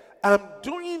said, I'm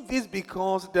doing this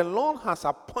because the Lord has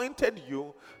appointed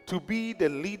you to be the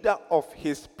leader of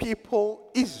his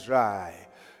people Israel.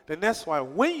 The next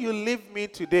one, when you leave me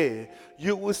today,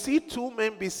 you will see 2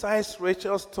 men beside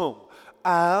Rachel's tomb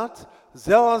at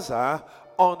Zelzah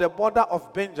on the border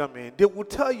of Benjamin. They will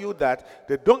tell you that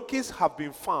the donkeys have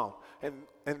been found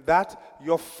and that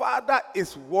your father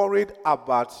is worried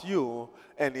about you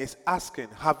and is asking,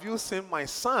 have you seen my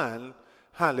son?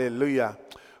 Hallelujah.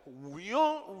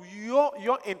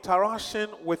 Your interaction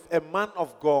with a man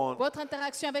of God. Votre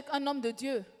interaction avec un homme de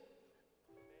Dieu.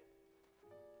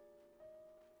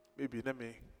 Maybe let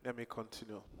me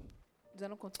continue. Nous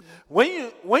allons continuer.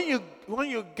 When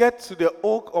you get to the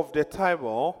oak of the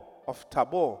Tabor,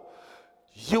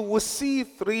 you will see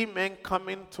 3 men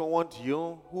coming toward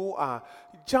you who are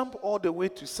jump all the way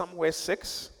to somewhere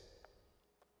 6.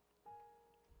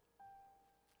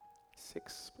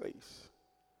 6 place.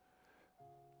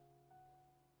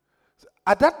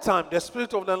 At that time, the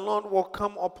Spirit of the Lord will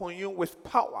come upon you with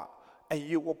power, and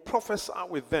you will prophesy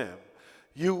with them.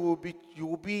 You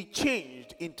will be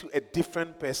changed into a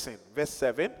different person. Verse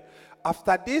 7.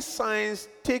 After these signs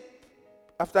take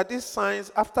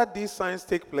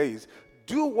place,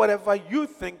 do whatever you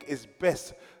think is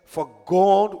best, for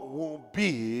God will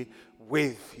be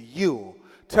with you.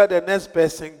 Tell the next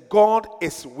person, God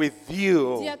is with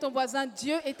you. Dis à ton voisin,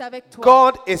 Dieu est avec toi.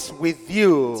 God is with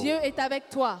you. Dieu est avec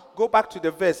toi. Go back to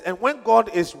the verse. And when God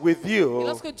is with Et you,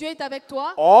 lorsque Dieu est avec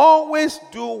toi, always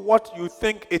do what you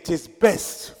think it is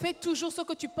best. fais toujours ce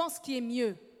que tu penses qui est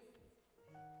mieux.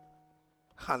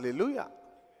 Hallelujah.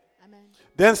 Amen.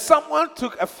 Then someone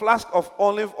took a flask of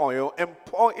olive oil and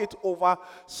poured it over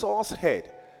Saul's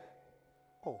head.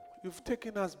 Oh, you've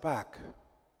taken us back.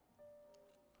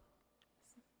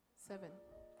 7.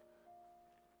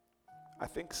 I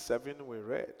think 7 we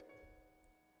read.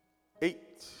 8.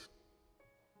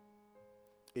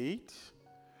 8.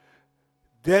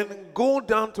 Then go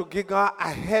down to Gilgal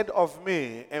ahead of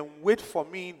me and wait for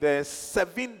me there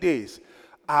 7 days.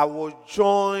 I will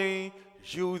join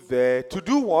you there to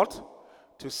do what?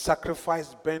 To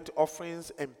sacrifice burnt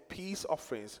offerings and peace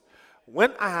offerings.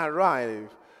 When I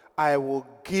arrive, I will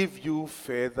give you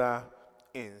further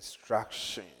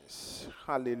instructions.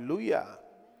 Hallelujah.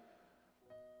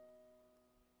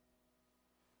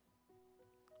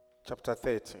 Chapter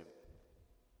 13.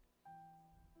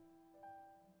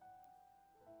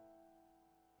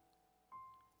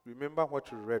 Remember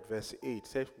what you read, verse 8. It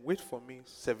says, wait for me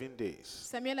 7 days.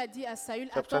 Samuel a dit à Saül,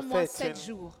 Chapter attends-moi 13. 7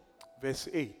 jours. Verse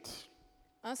 8.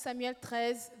 1 Samuel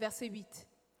 13, verset 8.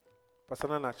 Pastor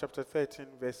Nana, chapter 13,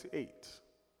 verse 8.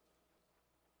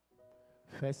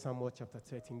 1 Samuel chapter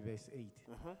 13, verse 8.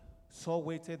 Saul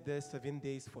waited there 7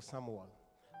 days for Samuel,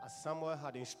 as Samuel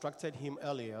had instructed him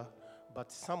earlier,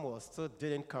 but Samuel still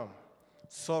didn't come.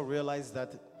 Saul realized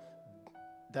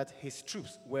that his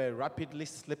troops were rapidly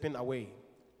slipping away.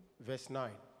 Verse 9.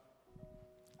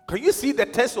 Can you see the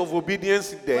test of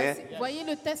obedience there? Voyez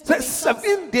le test The d'obéissance.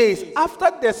 7 days. After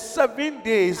the 7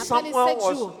 days, Après les Samuel 7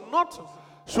 was jours. not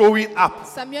showing up.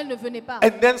 Samuel ne venait pas.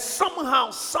 And then somehow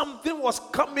something was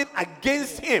coming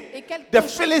against him. Et quelque The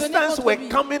chose Philistines venait contre were lui.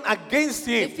 coming against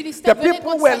him. Les Philistins The venaient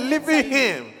people contre were Saül. leaving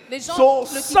him. Les gens So le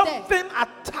quittaient. something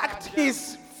attacked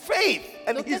his faith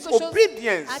and Donc his quelque chose a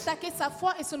obedience. attaqué sa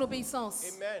foi et son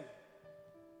obéissance. Amen.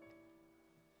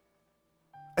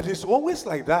 And it's always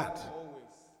like that.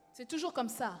 C'est toujours comme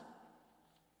ça.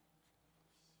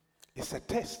 It's a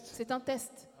test. C'est un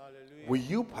test. Will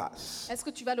you pass? Est-ce que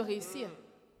tu vas le réussir?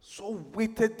 Saul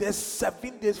waited there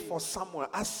 7 days for Samuel,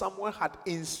 as Samuel had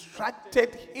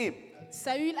instructed him.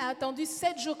 Saül a attendu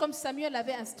 7 jours comme Samuel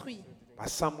l'avait instruit. But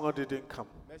Samuel didn't come.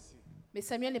 Mais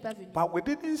Samuel n'est pas venu. But we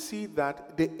didn't see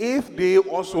that the 8th day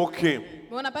also came.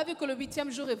 Mais on n'a pas vu que le 8e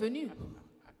jour est venu.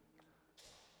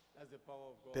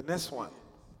 The next one.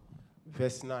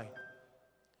 Verse 9.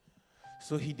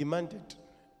 So he demanded,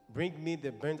 bring me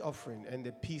the burnt offering and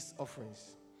the peace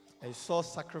offerings. And Saul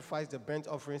sacrificed the burnt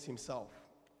offerings himself.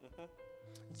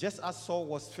 Just as Saul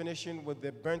was finishing with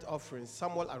the burnt offering,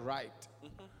 Samuel arrived.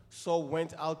 Saul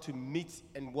went out to meet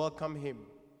and welcome him.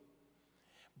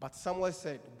 But Samuel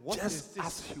said, what is Just this?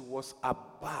 as he was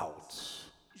about.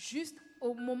 Juste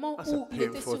au moment That's a où il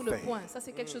était painful sur le thing. point. Ça,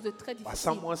 c'est quelque chose de très But difficile.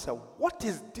 Samuel said, what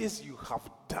is this you have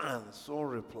done? Saul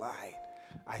replied,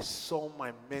 I saw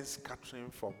my men scattering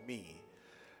from me.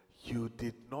 You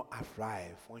did not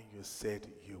arrive when you said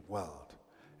you would.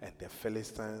 And the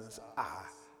Philistines are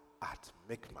at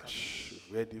Michmash,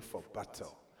 ready for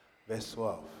battle. Verse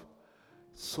 12.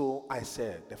 So I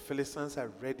said, the Philistines are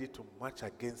ready to march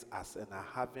against us and I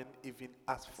haven't even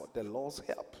asked for the Lord's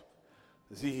help.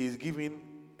 You see, he's giving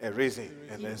a reason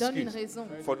and an Il donne une excuse raison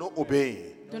for not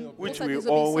obeying, Donne- which pour sa we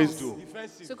always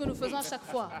désobéissance. do. Ce que nous faisons à chaque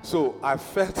fois. So I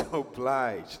felt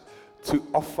obliged to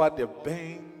offer the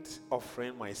burnt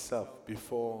offering myself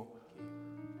before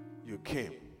you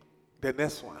came. The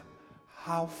next one.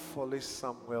 How foolish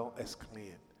Samuel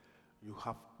exclaimed, you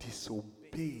have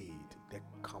disobeyed the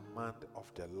command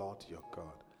of the Lord your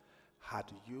God. Had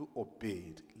you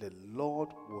obeyed, the Lord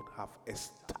would have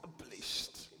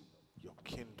established your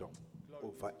kingdom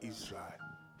over Israel.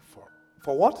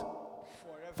 For what?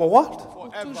 For what? Pour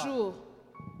toujours.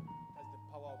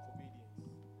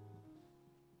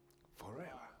 Forever.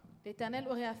 L'Éternel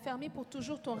aurait affermi pour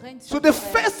toujours ton règne So sur the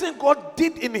Israël. first thing God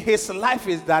did in his life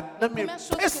is that let me première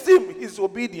chose test que- him his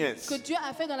obedience. Ce que Dieu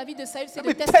a fait dans la vie de Saül, c'est Let de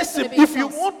me tester test son him. If you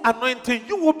obéissance. want anointing,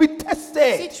 you will be Si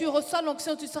tested. tu reçois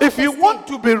l'onction, tu seras If you testé. want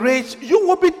to be rich, you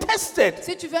will be tested.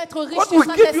 Si tu veux être riche, God tu will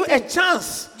seras give you a testé.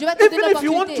 chance. Dieu va te donner Even if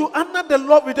you want to l'opportunité. honor the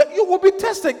Lord with that, you will be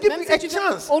tested. Give Même me si a tu veux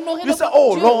chance. honorer You say, le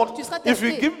oh Dieu, Lord, tu seras if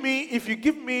you testé.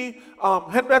 give me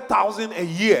 100,000 a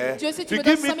year, Dieu, si if tu you me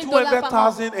give donnes me $100,000 par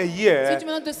an, 200,000 a year, si tu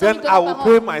me donnes 200 then 000 I will par an,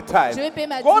 pay my tithe. je vais payer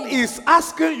ma God dîme. is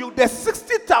asking you the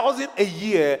 60,000 a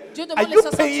year. Dieu Are demande les you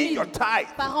 60 paying 000 your tithe?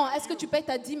 par an. Est-ce que tu payes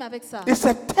ta dîme avec ça? It's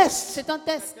a test. C'est un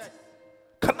test.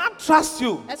 Can I trust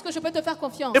you Est-ce que je peux te faire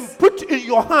confiance and put in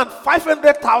your hand et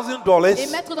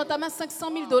 $500,000? mettre dans ta main 500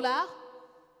 000 $?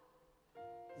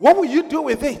 What will you do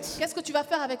with it? Qu'est-ce que tu vas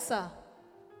faire avec ça?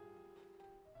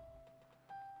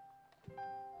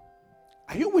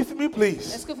 Are you with me,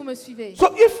 please? Est-ce que vous me suivez?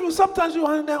 So if you sometimes you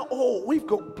wonder, oh, if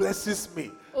God blesses me,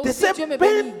 Oh, they si say Dieu me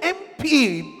pay bénit.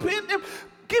 MP,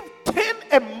 give 10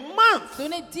 a month.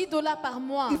 Donnez 10 $ par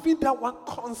mois. Even that one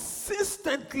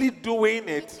consistently doing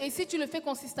it, Et si tu le fais it's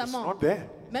consistamment, not there.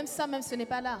 même ça, même ce n'est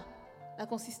pas là. La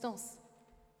consistance.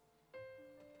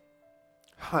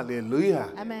 Hallelujah.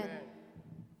 Amen.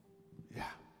 Yeah.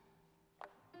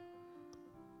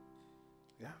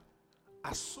 Yeah.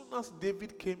 As soon as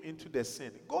David came into the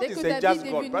scene, God Dès is que a David just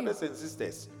est God, venu. brothers and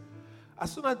sisters.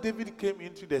 As soon as David came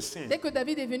into the scene, Dès que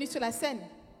David est venu sur la scène,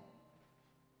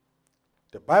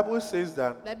 the Bible says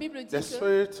that la Bible dit the que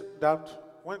spirit that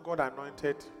when God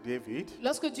anointed David,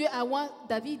 lorsque Dieu a oint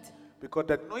David, because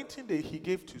the anointing that he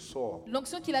gave to Saul,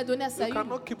 l'onction qu'il a donnée à you Saül,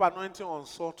 cannot keep anointing on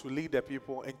Saul to lead the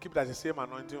people and keep that the same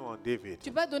anointing on David.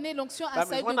 tu vas donner l'onction à That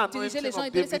means Saül when de diriger les anointing gens et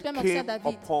of donner cette David même onction à came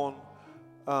David. upon,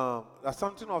 that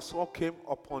something of Saul came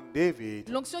upon David,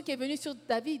 L'onction qui est venue sur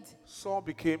David, Saul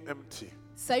became empty.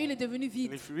 Saül est devenu And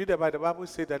vide. if you read about the Bible,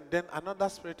 says that then another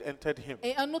spirit entered him.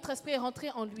 Et un autre esprit est rentré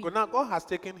en lui. Because now God has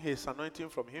taken his anointing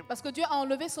from him. Parce que Dieu a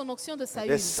enlevé son onction de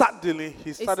Then Saül. suddenly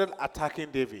he started attacking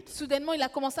David. Soudainement, il a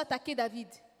commencé à attaquer David.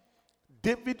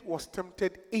 David was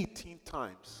tempted 18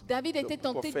 times. David a The été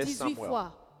book of tenté 1 18 Samuel.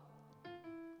 fois.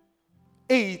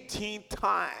 18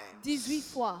 times. 18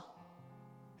 fois.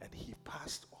 And he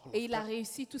passed all of Et il a them.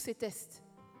 réussi tous ses tests.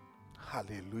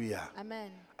 Hallelujah.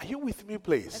 Amen. Are you with me, Est-ce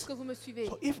please? que vous me suivez?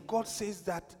 So if God says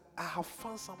that I have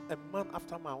found a man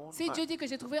after my own Si Dieu heart dit que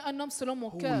j'ai trouvé un homme selon mon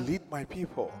who will cœur, lead my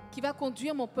people qui va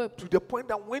conduire mon peuple, to the point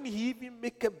that when he even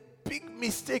make a big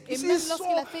mistake, you Et see, même lorsqu'il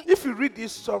Saul, a fait- if you read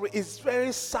this story, it's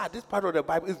very sad. This part of the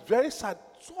Bible is very sad.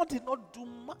 Saul did not do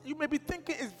much. You may be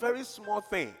thinking it's very small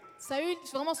thing. Saül,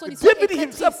 vraiment son histoire est David très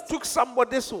himself triste. took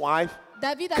somebody's wife,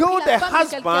 David a pris killed la the femme de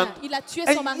husband, quelqu'un. Il a tué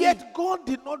son and mari. yet God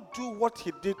did not do what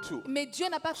he did to. Mais Dieu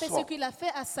n'a pas fait Saul. ce qu'il a fait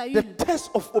à The Saül. test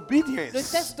of Le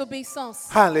obedience. test d'obéissance.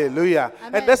 Hallelujah.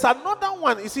 Amen. And there's another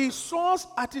one. You see, Saul's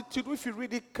attitude, if you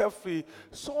read it carefully,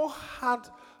 Saul had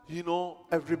you know,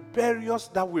 a rebellious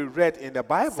that we read in the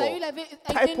Bible Saül avait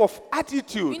type of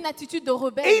attitude. une attitude de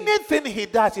rebelle. Anything he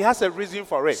does, he has a reason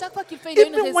for it. Chaque fois qu'il fait, il a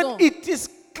une Even raison. when it is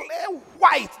clear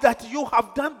white that you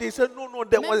have done, they say, no,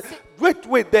 there Même was, si-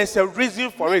 wait, there's a reason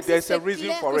for Même it. si There's a c'est reason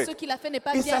clair for que ce it. qu'il a fait n'est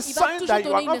pas It's bien, a il va sign toujours that you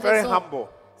are donner not une very raison. humble.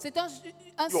 C'est un You signe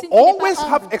que tu n'es always pas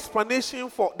have humble. explanation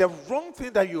for the wrong thing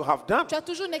that you have done. Tu as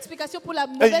toujours une explication pour la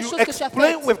And mauvaise you chose que tu as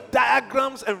explain faite. with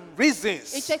diagrams and Et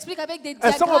reasons. tu expliques avec des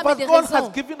And some of diagrammes et us, des God has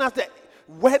raisons. given us the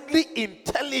worldly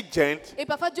intelligent. Et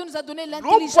parfois, Dieu nous a donné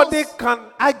Nobody l'intelligence. can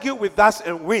argue with us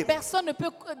and win. Personne ne peut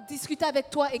discuter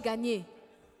avec toi et gagner.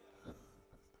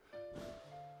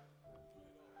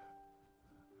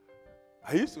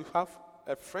 I used to have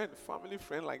a friend, family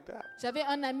friend like that. J'avais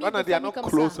un ami When de they are famille not comme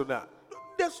close ça. to that.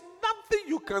 There's nothing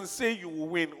you can say you will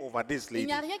win over this Il lady.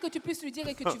 n'y a rien que tu puisses lui dire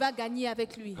et que tu vas gagner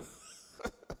avec lui.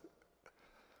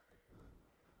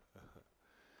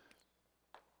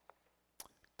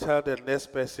 Tell the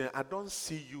next person, I don't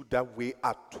see you that way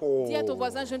at all. Dis à ton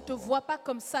voisin, je ne te vois pas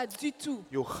comme ça du tout.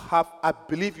 You have, I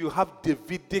believe you have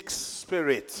Davidic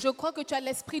spirit. Je crois que tu as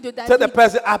l'esprit de Tell the David.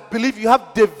 person, I believe you have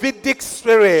Davidic Je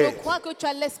spirit. crois que tu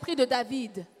as l'esprit de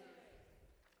David.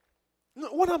 No,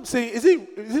 what I'm saying, is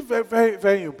it very, very,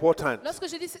 very important? Lorsque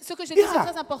je dis ce que je dis, c'est Yeah.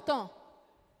 très important.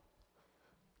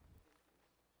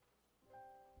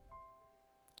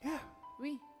 Yeah.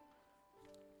 Oui.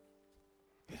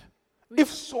 If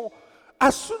so,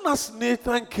 as soon as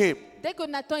Nathan came, Dès que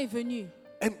Nathan est venu,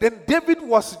 and then David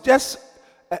was just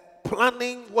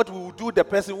planning what we would do, the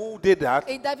person who did that,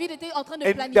 et David était en train de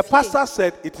and the planifier. pastor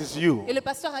said, it is you. Et le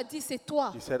pasteur a dit, c'est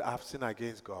toi. He said, I've sinned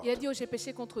against God. Il a dit, oh, j'ai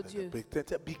péché contre Dieu.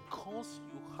 Because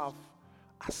you have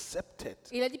accepted,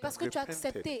 Il a dit, parce que tu as repented,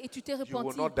 accepté et tu t'es you will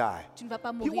repenti, not die. tu ne vas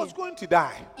pas He mourir. was going to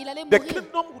die. Il allait The mourir.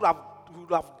 kingdom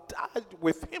would have died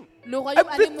with him. Le royaume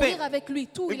allait Everything, mourir avec lui,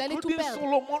 tout. Il allait tout including perdre.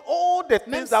 Solomon, all the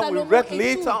Même things that we Salomon read et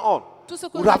later on tout ce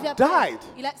qu'on would a have vu après,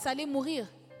 died. ça allait mourir.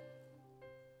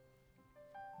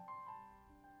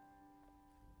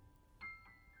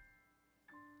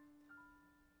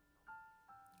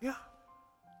 Yeah.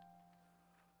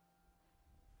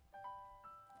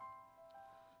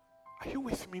 Are you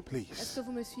with me, Est-ce please? que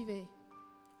vous me suivez?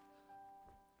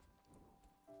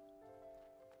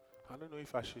 I don't know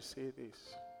if I should say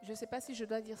this. Je ne sais pas si je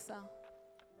dois dire ça.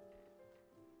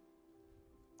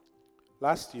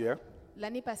 Last year,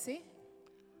 L'année passée,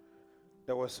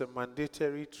 there was a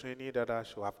mandatory training that I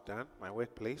should have done, my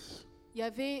workplace. il y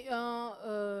avait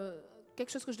quelque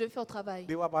chose que je devais faire au travail.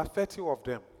 There were about 30 of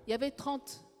them. Il y avait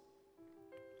 30.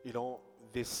 You know,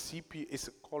 the CP is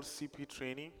called CP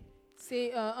training.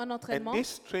 C'est un And entraînement.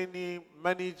 this training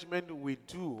management we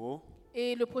do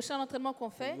Et le prochain entraînement qu'on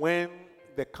fait, when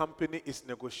the company is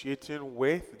negotiating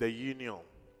with the union.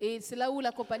 et c'est là où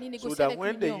la compagnie So négocie that avec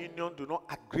when the l'union. union do not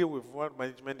agree with what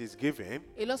management is giving,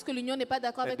 Et lorsque l'union n'est pas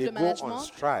d'accord and avec they le go on management,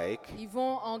 strike, ils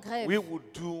vont en grève. we will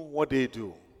do what they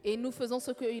do. Et nous faisons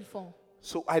ce qu'ils font.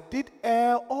 So I did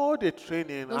all the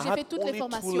training. Donc I j'ai fait had toutes les only two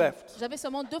formations. left. J'avais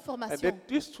seulement 2 And formations. then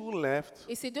these two left,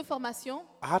 Et ces 2 formations,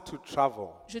 I had to travel.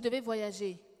 je devais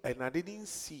voyager. And I didn't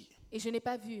see. Et je n'ai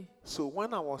pas vu. So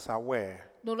when I was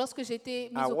aware, Donc lorsque j'étais I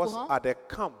mise au was courant, at the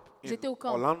camp in J'étais au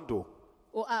camp. Orlando.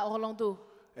 à Orlando,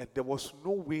 And there was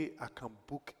no way I can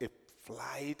book a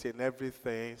flight and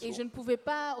everything. et je So ne pouvais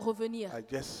pas revenir. I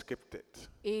just skipped it.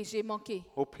 Et j'ai manqué.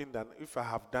 Hoping that if I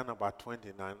have done about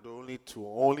 29, only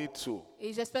two.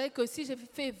 Et j'espérais que si j'ai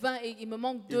fait 20 et il me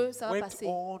manque 2, It ça va went passer.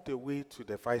 all the way to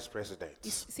the vice president.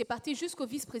 C'est parti jusqu'au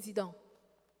vice-président.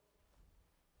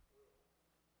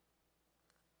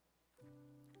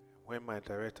 When my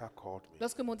director called me,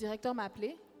 Lorsque mon directeur m'a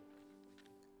appelé,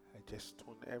 I just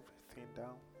toned everything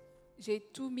down. j'ai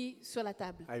tout mis sur la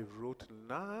table. I wrote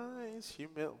nice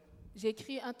email, J'ai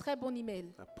écrit un très bon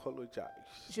email. apologized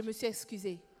Je me suis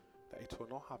excusée. that it will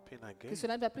not happen Que again.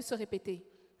 cela ne va plus se répéter.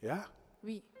 Yeah.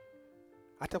 Oui.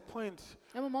 At a point,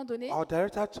 À un moment donné, our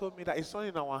director told me that it's not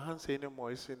in our hands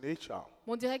anymore, it's in HR.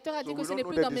 mon directeur a So dit que we ce don't n'est know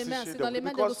plus the dans mes mains, decision c'est dans les mains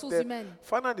des because ressources the humaines.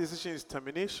 final decision is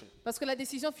termination. Parce que la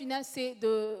décision finale, c'est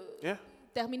de Yeah.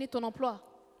 terminer ton emploi.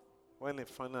 When it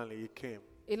finally came,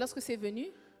 Et lorsque c'est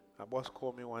venu, my boss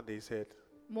called me one day, said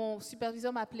mon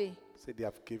superviseur m'a appelé. they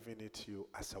have given it to you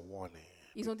as a warning.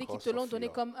 Ils ont dit qu'ils because te l'ont of donné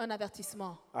your comme un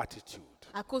avertissement attitude.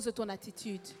 à cause de ton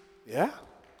attitude. Yeah?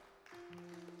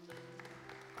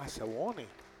 As a warning.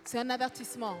 C'est un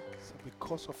avertissement So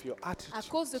because of your attitude. à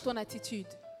cause de ton attitude.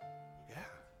 Yeah.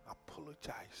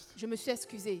 Apologized. Je me suis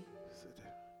excusée. Said,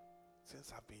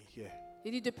 since I've been here,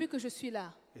 Il dit, depuis que je suis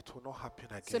là, it will not happen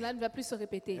cela again. ne va plus se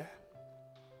répéter. Yeah.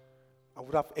 I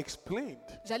would have explained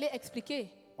J'allais expliquer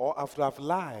or after I've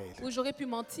lied, où j'aurais pu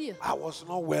mentir. I was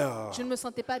not well. Je ne me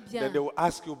sentais pas bien. Then they will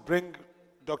ask you, bring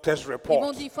doctor's Ils vont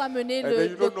report. dire, il faut amener And le, then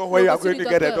you don't know where le you are reçu going du to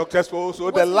get a docteur. doctor's report. So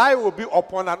Où the est-ce que- lie will be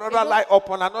upon another vont- lie,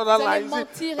 upon another vous lie. allez You see,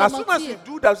 mentir et as soon as you mentir.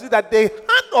 do that, see that the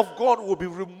hand of God will be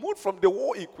removed from the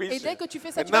whole Et equation. dès que tu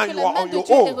fais ça, And tu now vois que you la are main on de your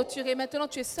Dieu est own. retirée. Maintenant,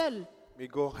 tu es seul. May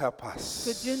God help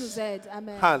Que Dieu us. nous aide.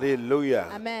 Amen. Hallelujah.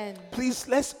 Amen. Please,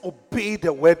 let's obey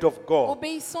the word of God.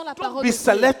 Obéissons la Don't parole be de Dieu.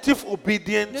 selective Ne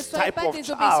obedience soyez type pas of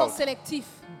des obéissants child. sélectifs.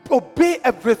 Obey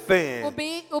everything.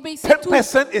 Obéissez tout.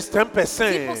 10% is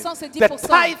 10%. 10% c'est The 10%.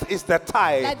 tithe is the La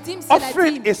tithe. dîme, c'est la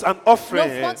Offering dîme. is an offering.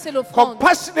 L'offrande, c'est l'offrande.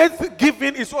 Compassionate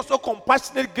giving is also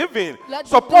compassionate giving. Le don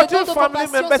Supporting de family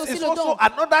compassion, members c'est aussi is le also don.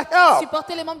 another help.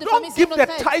 Supportez les membres de Don't famille, c'est give notre the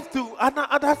aide. tithe to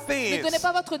other Ne things. donnez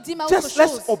pas votre dîme à autre Just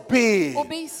let's chose. obey.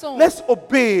 Obéissons. Let's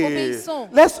obey. Obéissons.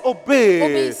 Let's obey.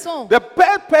 Obéissons. The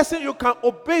best person you can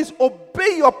obey is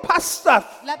obey your pastor.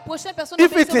 La prochaine personne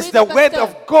If obéit, it is c'est the obéir word le pasteur.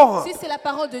 of God. Si c'est la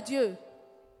parole de Dieu,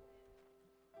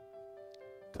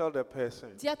 Tell the person,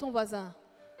 dis à ton voisin,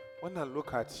 when I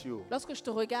look at you, lorsque je te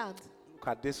regarde look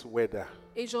at this weather,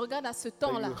 et je regarde à ce that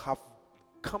temps-là you have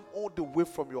come all the way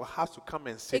from your house to come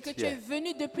and et sit que tu es here.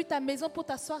 venu depuis ta maison pour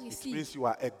t'asseoir It ici, means you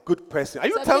are a good person. Are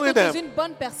you ça veut dire telling que tu es them? une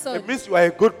bonne personne. It means you are a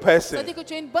good Ça person. veut dire que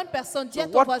tu es une bonne personne. Dis So à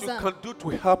ton what you voisin. can do to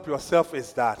help yourself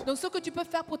is that Donc ce que tu peux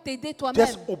faire pour t'aider toi-même,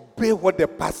 just obey what the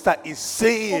pastor is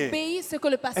saying. obéis ce que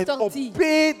le And pasteur dit.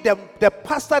 obey the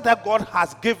pastor that God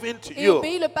has given to Et you.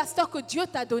 obéis le pasteur que Dieu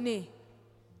t'a donné.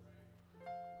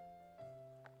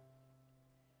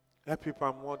 Happy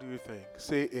Palm, what do you think?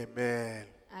 Say amen.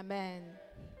 Amen.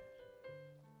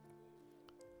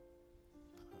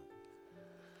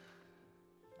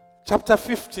 Chapter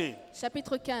 15.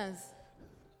 Chapitre 15.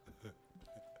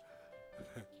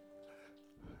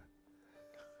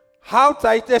 How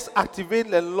Titus activate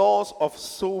the laws of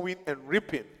sowing and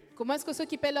reaping. Comment est-ce que ceux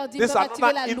qui paient leur dîme This is peuvent activer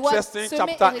another la loi interesting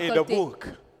semer chapter et in the récolter? book.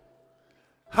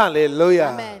 Hallelujah.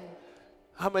 Amen.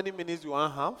 How many minutes do I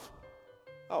have?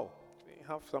 Oh, we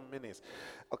have some minutes.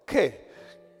 Okay.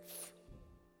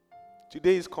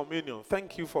 Today is communion.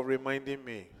 Thank you for reminding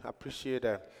me. I appreciate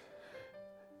that.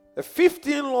 The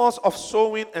 15 laws of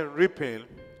sowing and reaping.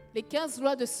 Les 15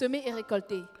 lois de semer et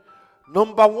récolter.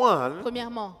 Number 1,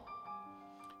 Premièrement,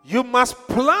 you must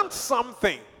plant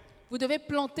something. vous devez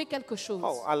planter quelque chose.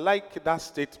 Oh, I like that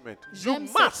statement. You J'aime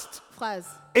must. cette phrase.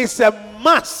 It's a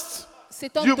must.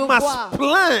 C'est un You devoir. must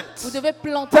plant. Vous devez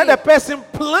planter. Tell the person,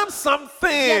 plant Dis à ton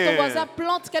something. voisin,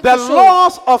 plante quelque The chose.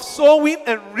 laws of sowing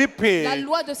and reaping. La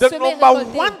loi de The semer et number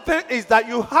récolter. one thing is that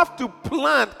you have to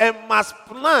plant and must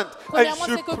plant and Premièrement,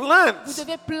 should c'est que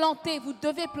plant vous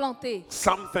devez planter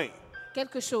something.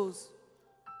 quelque chose.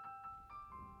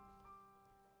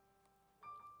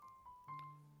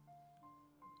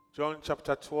 John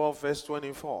chapter 12, verse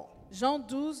 24. Jean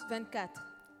 12, 24.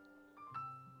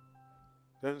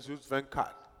 Then Zeus 24.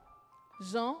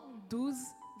 Jean 12,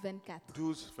 24.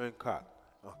 12, 24.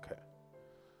 Okay.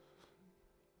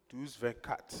 12,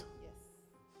 24.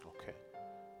 Okay.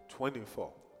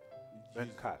 24.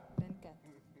 24. 24.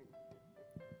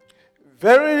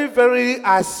 Verily, verily,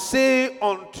 I say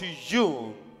unto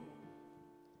you,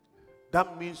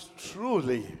 that means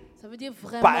truly, Ça veut dire by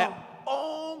vraiment,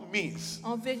 all means,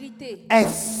 en vérité,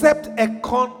 except a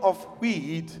corn of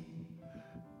wheat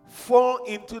fall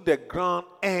into the ground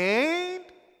and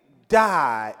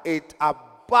die, it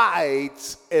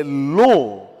abides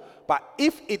alone. But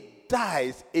if it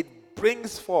dies, it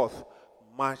brings forth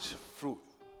much fruit.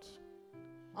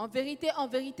 en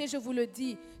vérité, je vous le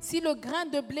dis, si le grain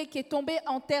de blé qui est tombé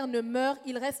en terre ne meurt,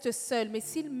 il reste seul. Mais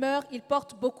s'il meurt, il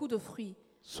porte beaucoup de fruits.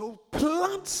 So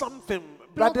plant something,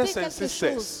 Plantez brothers and quelque chose,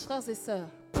 sisters. frères et sœurs.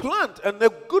 Plant, and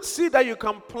the good seed that you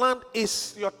can plant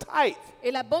is your tithe.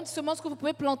 Et la bonne semence que vous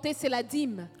pouvez planter, c'est la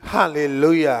dîme.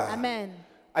 Hallelujah. Amen.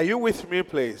 Are you with me,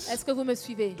 please? Est-ce que vous me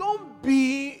suivez? Don't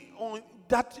be on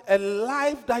that a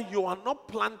life that you are not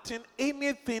planting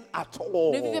anything at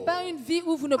all. Ne vivez pas une vie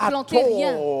où vous ne At plantez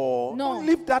rien. all. Non. Don't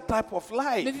live that type of Ne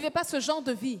life. vivez pas ce genre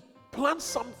de vie. Plant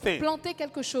something. Plantez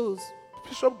quelque chose.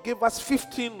 Bishop gave us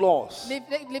 15 laws.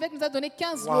 L'évêque nous a donné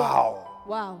 15 lois.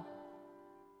 Wow. Wow.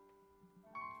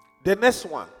 The next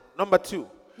one, number 2.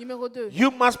 Numéro 2. You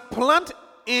must plant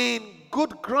in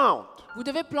good ground. Vous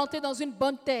devez planter dans une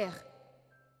bonne terre.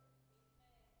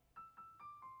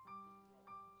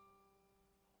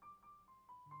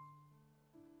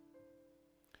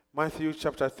 Matthew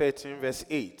chapter 13, verse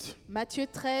 8. Matthieu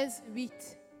 13, 8.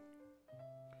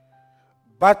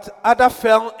 But other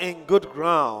fell in good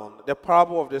ground, the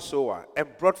parable of the sower, and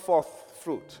brought forth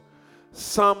fruit,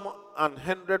 some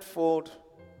 100-fold,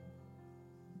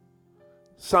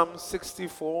 some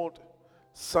 60-fold,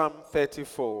 some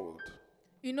 30-fold.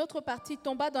 Une autre partie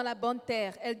tomba dans la bonne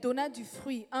terre. Elle donna du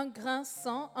fruit, un grain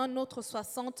 100, un autre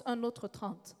 60, un autre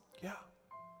 30. Yeah.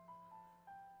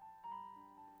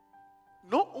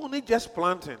 Not only just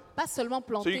planting. Pas seulement So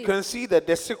planter. you can see that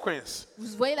the sequence.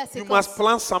 Vous voyez la You séquence. must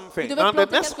plant Vous something. devez Now the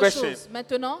planter next quelque question, chose.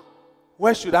 Maintenant,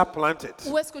 where should I plant it?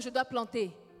 où est-ce que je dois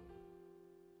planter?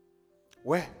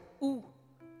 Where? Où?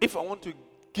 If I want to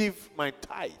give my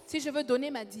tithe, Si je veux donner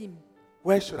ma dîme,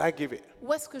 where should I give it?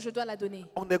 où est-ce que je dois la donner?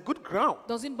 On the good ground.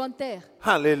 Dans une bonne terre.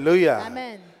 Hallelujah.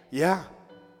 Amen. Yeah.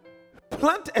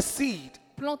 Plant a seed.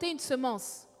 Planter une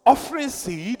semence. Offering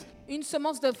seed. Une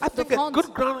semence I think a d'offrande.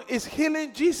 good ground is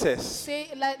healing Jesus. C'est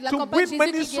la To campagne win Jésus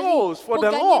many qui guérit. souls for Pour the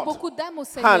gagner Lord. beaucoup d'âmes au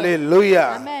Seigneur.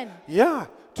 Hallelujah. Amen. Yeah.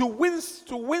 To win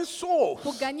souls.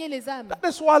 Pour gagner les âmes. That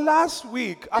is why last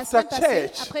week La after semaine passée,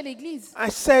 church, après l'église, I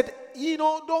said, in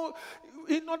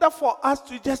order for us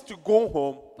to go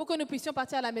home, pour que nous puissions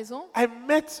partir à la maison,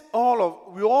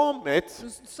 we all met. nous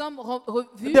sommes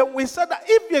revus. Then we said that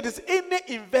if there is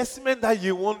any investment that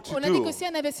you want to On a dit do, que si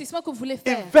un investissement que vous voulez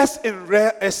faire, invest in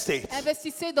real estate.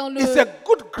 investissez dans le... It's a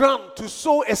good ground to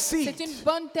sow a seed. C'est une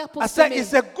bonne terre pour I said semer.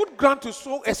 it's a good ground to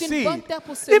sow a C'est une seed. bonne terre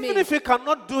pour semer. Even if you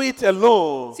cannot do it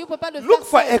alone, Si vous ne pouvez pas le look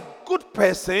for faire a seul, good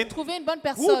person trouvez une bonne who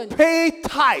personne pay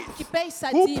tithe, qui paye sa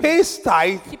who dîme. pays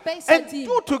tithe, Qui paye sa and dîme.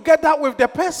 do together with the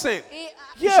person. Et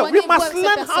Yeah, we joignez-vous must avec cette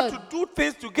learn how personne. to do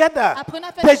things together. Apprenez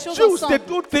à faire The les choses Jews, they ensemble.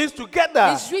 do things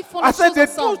together. Les Juifs font I les said choses they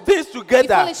do ensemble. things together. Ils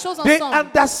font les choses They ensemble.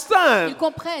 understand Ils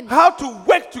comprennent how to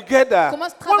work together. comment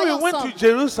se When we travailler went ensemble. to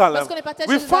Jerusalem, Lorsqu'on est parti à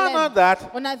we found Jérusalem, out that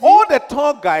on a vu all the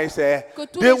tall guys there, que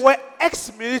tous they les- were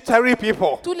ex-military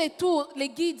people. Tous les tours, les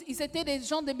guides, ils étaient des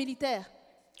gens de militaires,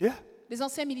 Yeah. des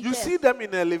anciens You militaires. see them in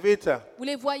the elevator. Vous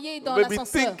les voyez dans Maybe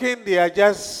l'ascenseur. thinking they are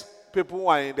just people who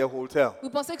are in the hotel. Vous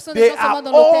pensez que ce sont des They gens seulement are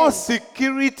dans all l'hôtel.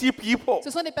 security people. Ce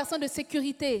sont des personnes de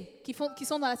sécurité qui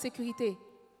sont dans la sécurité.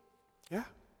 Yeah.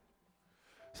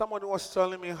 Somebody was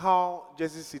telling me how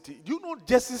Jersey City. You know,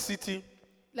 Jersey City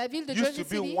La ville de used Jersey to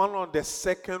be City one of the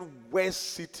second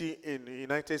worst city in the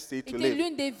United States to était live.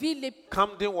 l'une des villes les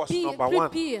Camden was pires, number plus one,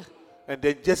 pires and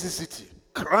then Jersey City,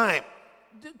 crime.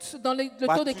 dans le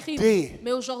But taux de crime. today-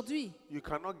 Mais aujourd'hui, You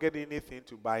cannot get anything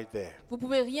to buy there. vous ne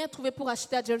pouvez rien trouver pour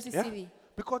acheter à Jersey Yeah, City.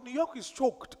 because New York is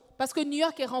choked. Parce que New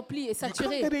York est rempli et You can't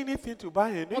saturé. get anything to buy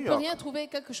in On New ne peut rien York, trouver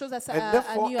quelque chose à and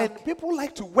therefore, New York. and people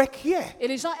like to work here. Et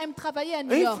les gens aiment travailler à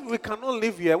New York. If we cannot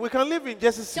live here, we can live in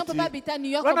Jersey Si on ne City. peut pas habiter à New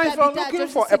York, Right on now, peut if you're habiter à looking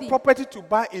Jersey for a City. property to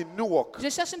buy in Newark, Je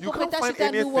cherche une you can't propriété à find acheter à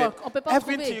anything. Newark. On peut pas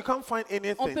Everything, trouver. you can't find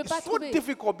anything. On peut pas It's so trouver.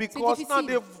 difficult C'est because now difficile.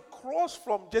 they've crossed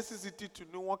from Jersey City to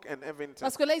Newark and everything.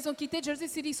 Parce que là, ils ont quitté Jersey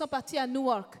City, ils sont partis à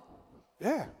Newark.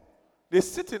 Yeah. They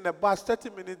sit in the bus, 30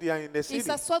 minutes they are in the city. Ils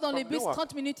s'assoient dans from les bus, Newark.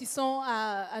 30 minutes, ils sont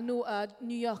à New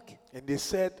York. And they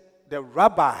said the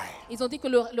rabbi Ils ont dit que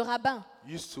le rabbin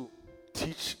used to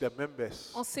teach the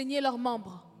members, enseignait leurs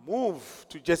membres. move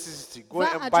to Jersey City, go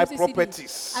Va and à buy Jersey properties.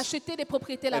 City, acheter des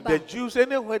propriétés And là-bas. the Jews,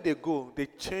 anywhere they go, they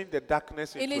change the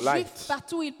darkness Et les into Juifs, light.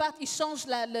 partout où ils partent, ils changent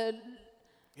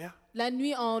Yeah. la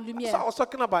nuit en So I lumière. was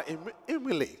talking about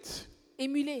emulate.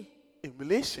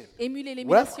 Emulation. Émuler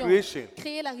Wealth l'émulation. creation.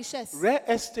 Créer la richesse. Real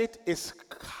estate is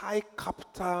high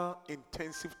capital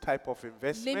intensive type of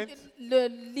investment,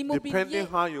 depending L'immobilier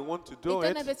how you want to do est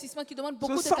un it. investissement qui demande So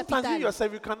beaucoup de sometimes you capital.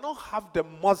 yourself, you cannot have the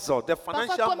muscle, the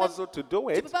financial toi-même, muscle to do Tu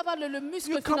ne it. peux pas avoir le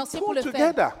muscle You can financier pour pull le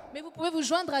together. faire. Mais vous pouvez vous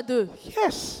joindre à deux.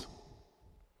 Yes.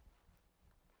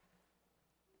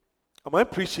 Am I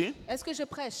preaching? Est-ce que je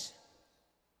prêche?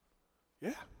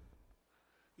 Yeah.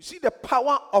 You see the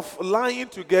power of lying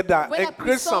together Voyez la and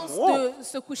create some puissance warmth. de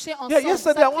se coucher ensemble. Yeah,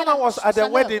 yesterday Ça when crée I was la at the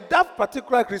chaleur. wedding, that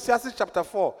particular Ecclesiastes chapter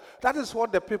 4, that is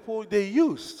what the people they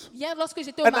used. Hier, lorsque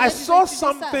j'étais au And I mariage, ils saw ont utilisé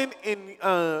ça. something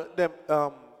in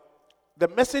the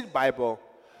Message Bible.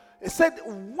 It said,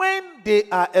 when they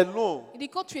are alone, Il dit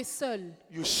quand tu es seul,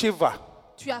 you shiver.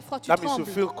 tu as froid, tu That means you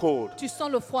trembles, feel cold. tu sens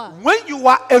le froid. When you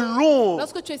are alone,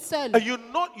 Lorsque tu es seul, and you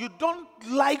don't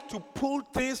like to pull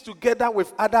things together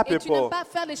with other Et tu n'aimes people, pas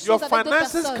faire les choses your avec d'autres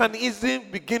finances personnes. can easily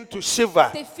begin to shiver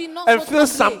Tes finances and vont feel trembler.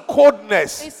 some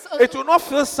coldness. Et It will not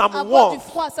feel some avoir du warmth.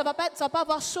 froid, ça va pas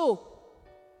avoir chaud.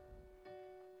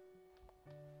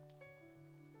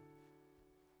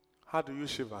 How do you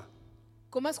shiver?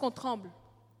 Comment est-ce qu'on tremble?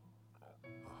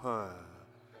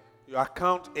 Your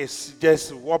account is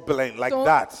just wobbling like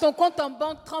that. Ton compte en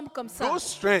banque tremble comme ça. No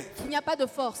strength. Il n'y a pas de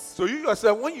force. So you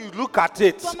yourself, when you look at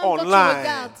it Toi-même, quand tu online,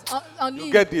 regardes en you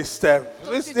ligne, get this step. Tu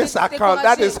This t'es account,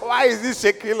 that découragé. is why is it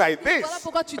shaking like voilà this?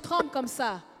 pourquoi tu trembles comme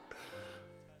ça.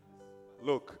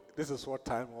 Look, this is what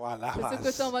time will allow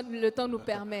C'est ce que us. le temps nous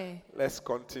permet. Let's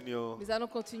continue. Nous allons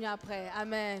continuer après.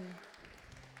 Amen.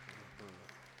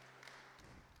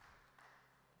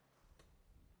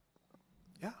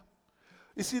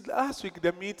 You see, last week,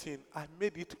 the meeting, I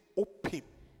made it open.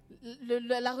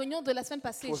 La réunion de la semaine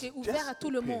passée, It was j'ai ouvert à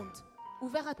tout le just monde.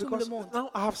 Ouvert à tout Because le monde.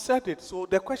 now I have said it. So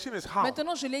the question is how?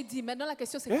 Maintenant, je l'ai dit. Maintenant, la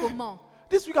question, c'est Yeah. comment.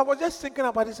 This week I was just thinking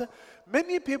about it.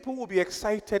 Many people will be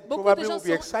excited, Beaucoup probably de gens will be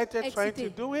seront excited trying to excités.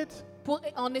 do it.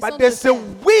 En essayant But de le there's a faire.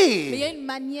 Mais il y a way. une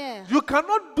manière. You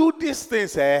cannot do these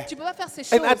things, eh? Tu peux pas faire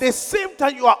ces And at choses. the same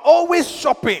time, you are always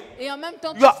shopping. Et en même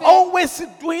temps, You are tu always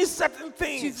doing certain tu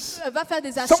things. vas faire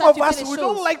des achats, Some of tu fais us, des we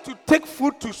don't choses. like to take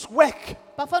food to work,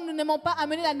 Parfois, nous n'aimons pas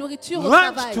amener la nourriture au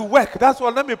lunch travail. to work. That's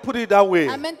what, let me put it that way.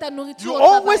 Amène ta nourriture You au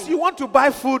travail. always, you want to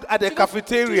buy food at the Tu veux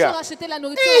cafeteria. toujours acheter la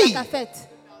nourriture Hey! à la cafette.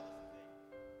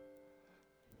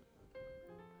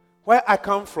 Where I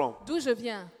come from, D'où je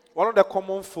viens, one of the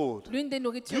common food, l'une des you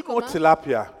nourritures know communes.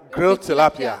 tilapia, grilled Le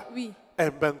tilapia, Oui, and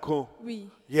banku. oui.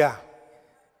 Yeah.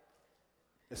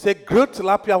 They say grilled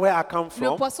tilapia where I come Le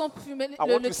from. poisson fumé, I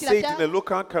le want to say it in the tilapia,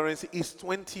 local currency is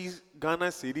 20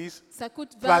 Ghana cedis ça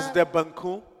coûte plus 20. the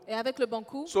banku. Et avec le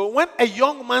bankou, So when a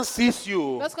young man sees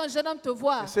you, lorsqu'un jeune homme te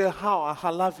voit, he say, "How I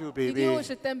love you, il dit, baby," oh,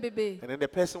 je t'aime bébé. and then the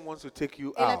person wants to take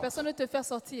you Et la out, personne veut te faire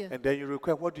sortir. and then you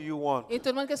request, "What do you want?" Et il te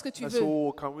demande qu'est-ce que tu I veux. say,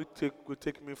 "Oh, can we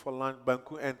take me for lunch,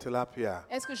 banku and tilapia?"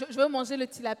 Est-ce que je veux manger le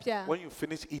tilapia? When you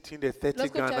finish eating the 30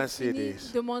 Lorsque tu Ghana as fini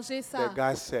cedis, de manger the ça,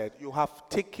 guy said, "You have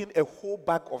taken a whole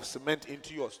bag of cement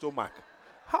into your stomach.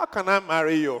 How can I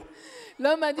marry you?"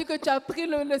 l'homme a dit que tu as pris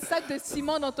le sac de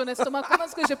ciment dans ton estomac. Comment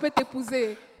est-ce que je peux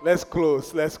t'épouser? Let's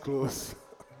close. Let's close.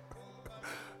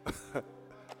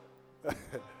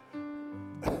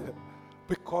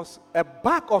 Because a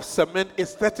bag of cement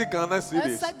is 30 Ghana Un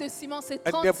cedis. sac de ciment, c'est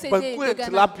And 30 the CD banku de and Ghana.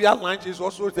 tilapia lunch is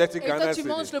also 30 Et Ghana quand tu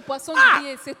manges cedis. le poisson Ah!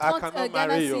 grillé, c'est I 30 cannot Ghana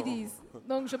marry you. cedis.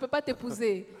 Donc je ne peux pas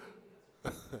t'épouser.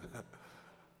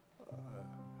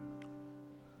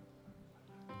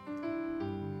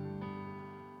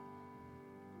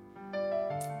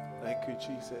 Thank you,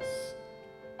 Jesus.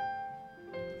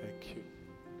 Thank you.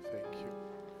 Thank you.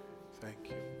 Thank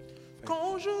you.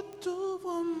 Quand je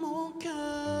t'ouvre mon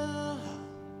cœur,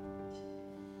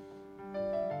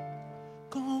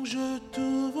 quand je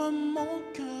t'ouvre mon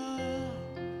cœur,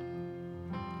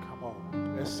 Come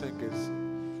on. Let's sing this.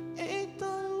 et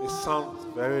It sounds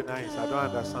very nice. I don't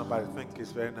understand, but I think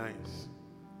it's very nice.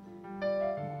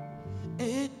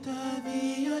 et ta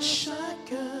vie à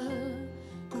chaque heure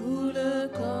coule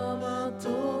comme un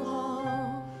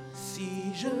torrent.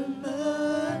 Si je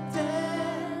me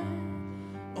tais,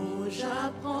 oh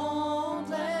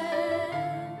j'apprendrai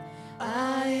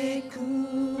à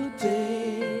écouter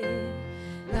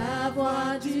la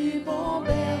voix du bon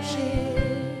berger.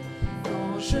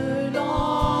 Quand je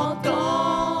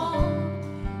l'entends,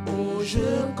 oh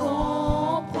je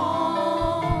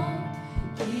comprends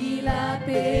qu'il a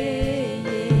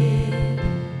payé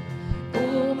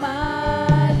pour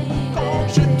ma liberté.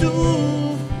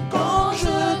 Quand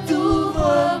je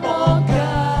t'ouvre mon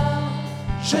cœur,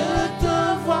 je te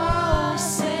vois,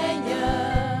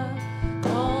 Seigneur.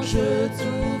 Quand je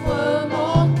t'ouvre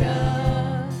mon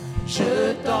cœur,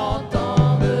 je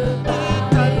t'entends me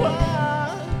parler.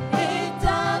 Et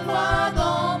ta voix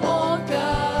dans mon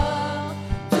cœur,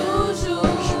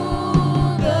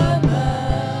 toujours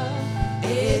demeure.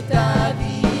 Et ta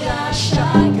vie à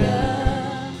chaque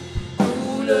heure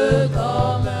coule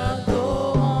comme un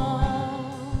torrent.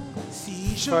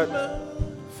 Si je me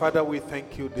Father, we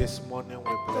thank you this morning. We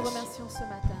Nous bless you. remercions ce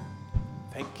matin.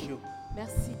 Thank you.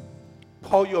 Merci.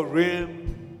 Pour your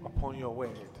rain upon your word.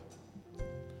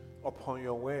 Upon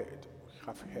your word we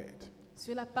have heard.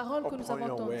 Sur la parole que nous Upon avons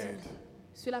your entendue. word.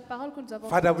 Sur la parole que nous avons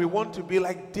Father, we entendue. want to be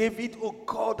like David, oh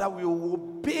God, that we will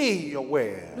obey your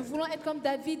word. Nous voulons être comme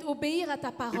David, obéir à ta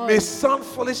It parole. may sound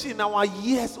foolish in our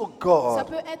ears, oh Ça God.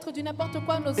 peut être du n'importe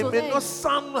quoi à nos It may oreilles. not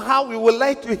sound how we would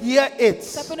like to hear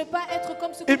Ça it. peut ne pas être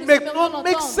comme ce que It nous may aimerions not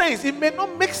make l'entendre. sense. It may not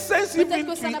make sense Peut-être even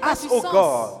que ça n'a to pas us, du oh sens.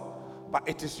 God. But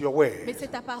it is your Mais word.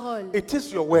 c'est ta parole. It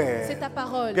is your word. C'est ta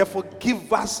parole. Therefore, give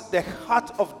us the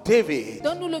heart of David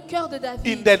Donne-nous le cœur de in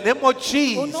David. the name of Au nom de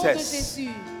Jesus. Jésus.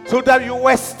 So that you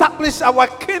establish our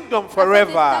kingdom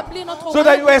forever. d'établir notre So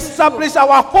that you royaume establish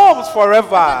our homes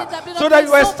forever. Afin d'établir So notre that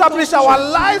you maison establish pour our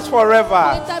toujours. lives Pour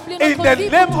forever. établir In notre the vie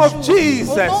name pour of toujours.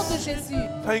 Au nom de Jesus. Jésus.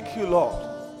 Thank you, Lord.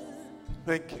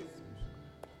 Thank you.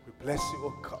 We bless you,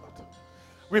 oh God.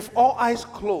 With all eyes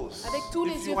closed, Avec tous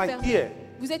les if yeux you are fermés. here,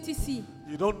 Vous êtes ici.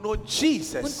 you don't know Vous ne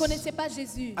Jesus connaissez pas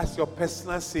Jésus as your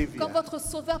personal Savior. comme votre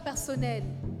sauveur personnel.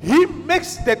 He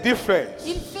makes the difference.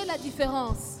 Il fait la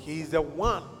différence. He is the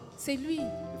one. C'est lui.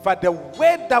 But the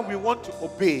word that we want to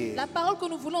obey, La parole que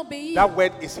nous voulons obéir, that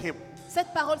word is Him.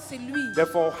 cette parole, c'est lui.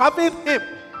 Therefore, having Him,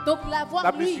 Donc l'avoir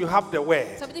That means lui, you have the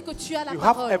word. ça veut dire que tu as la You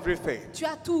have parole. everything. Tu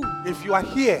as tout. If you are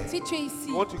here, Si tu es ici,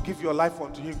 you want to give your life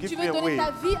unto Him. tu Give me veux a donner way.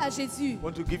 ta vie à Jésus. You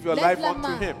want to give your Lève life la unto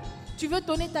main. Him. Tu veux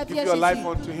donner ta vie à Give your life Jésus.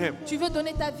 unto Him. Tu veux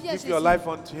donner ta vie à Give your Jésus. life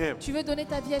unto Him. Tu veux donner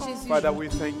ta vie à Jésus. Father, we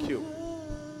thank you.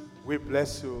 We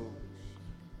bless you.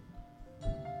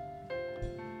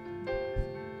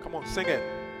 Come on, sing it.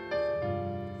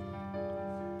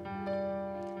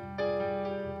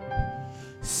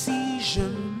 Si je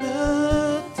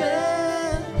me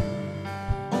tais,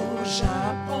 oh,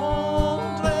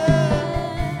 j'apprendrai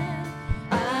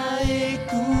à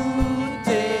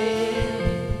écouter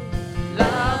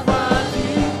la voix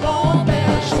du bon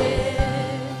berger.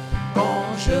 Quand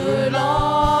je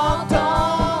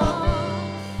l'entends,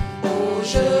 oh,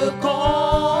 je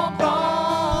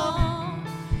comprends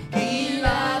qu'il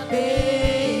a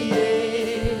payé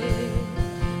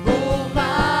pour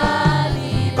ma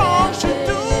liberté.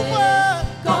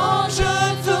 Quand je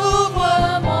t'ouvre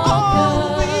mon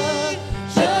cœur, oui,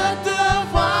 je te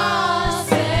vois,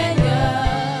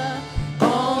 Seigneur.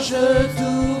 Quand je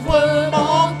t'ouvre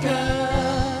mon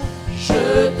cœur, je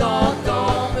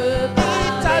t'entends me parler.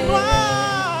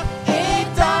 Et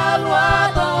ta loi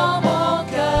dans mon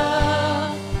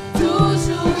cœur,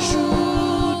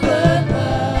 toujours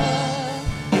demeure.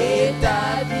 Et ta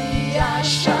vie à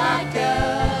chacun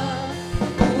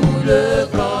coule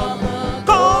comme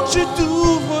quand je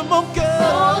t'ouvre mon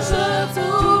cœur,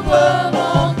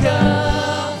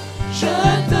 je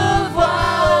te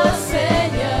vois,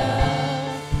 Seigneur.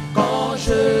 Quand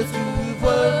je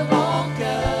t'ouvre mon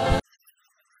cœur.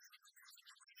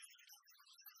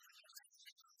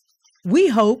 We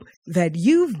hope that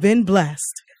you've been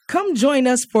blessed. Come join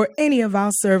us for any of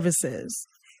our services.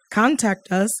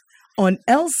 Contact us on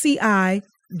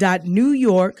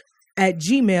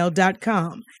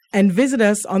lci.newyork@gmail.com and visit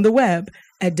us on the web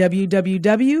at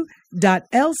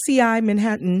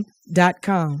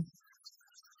www.lcimanhattan.com.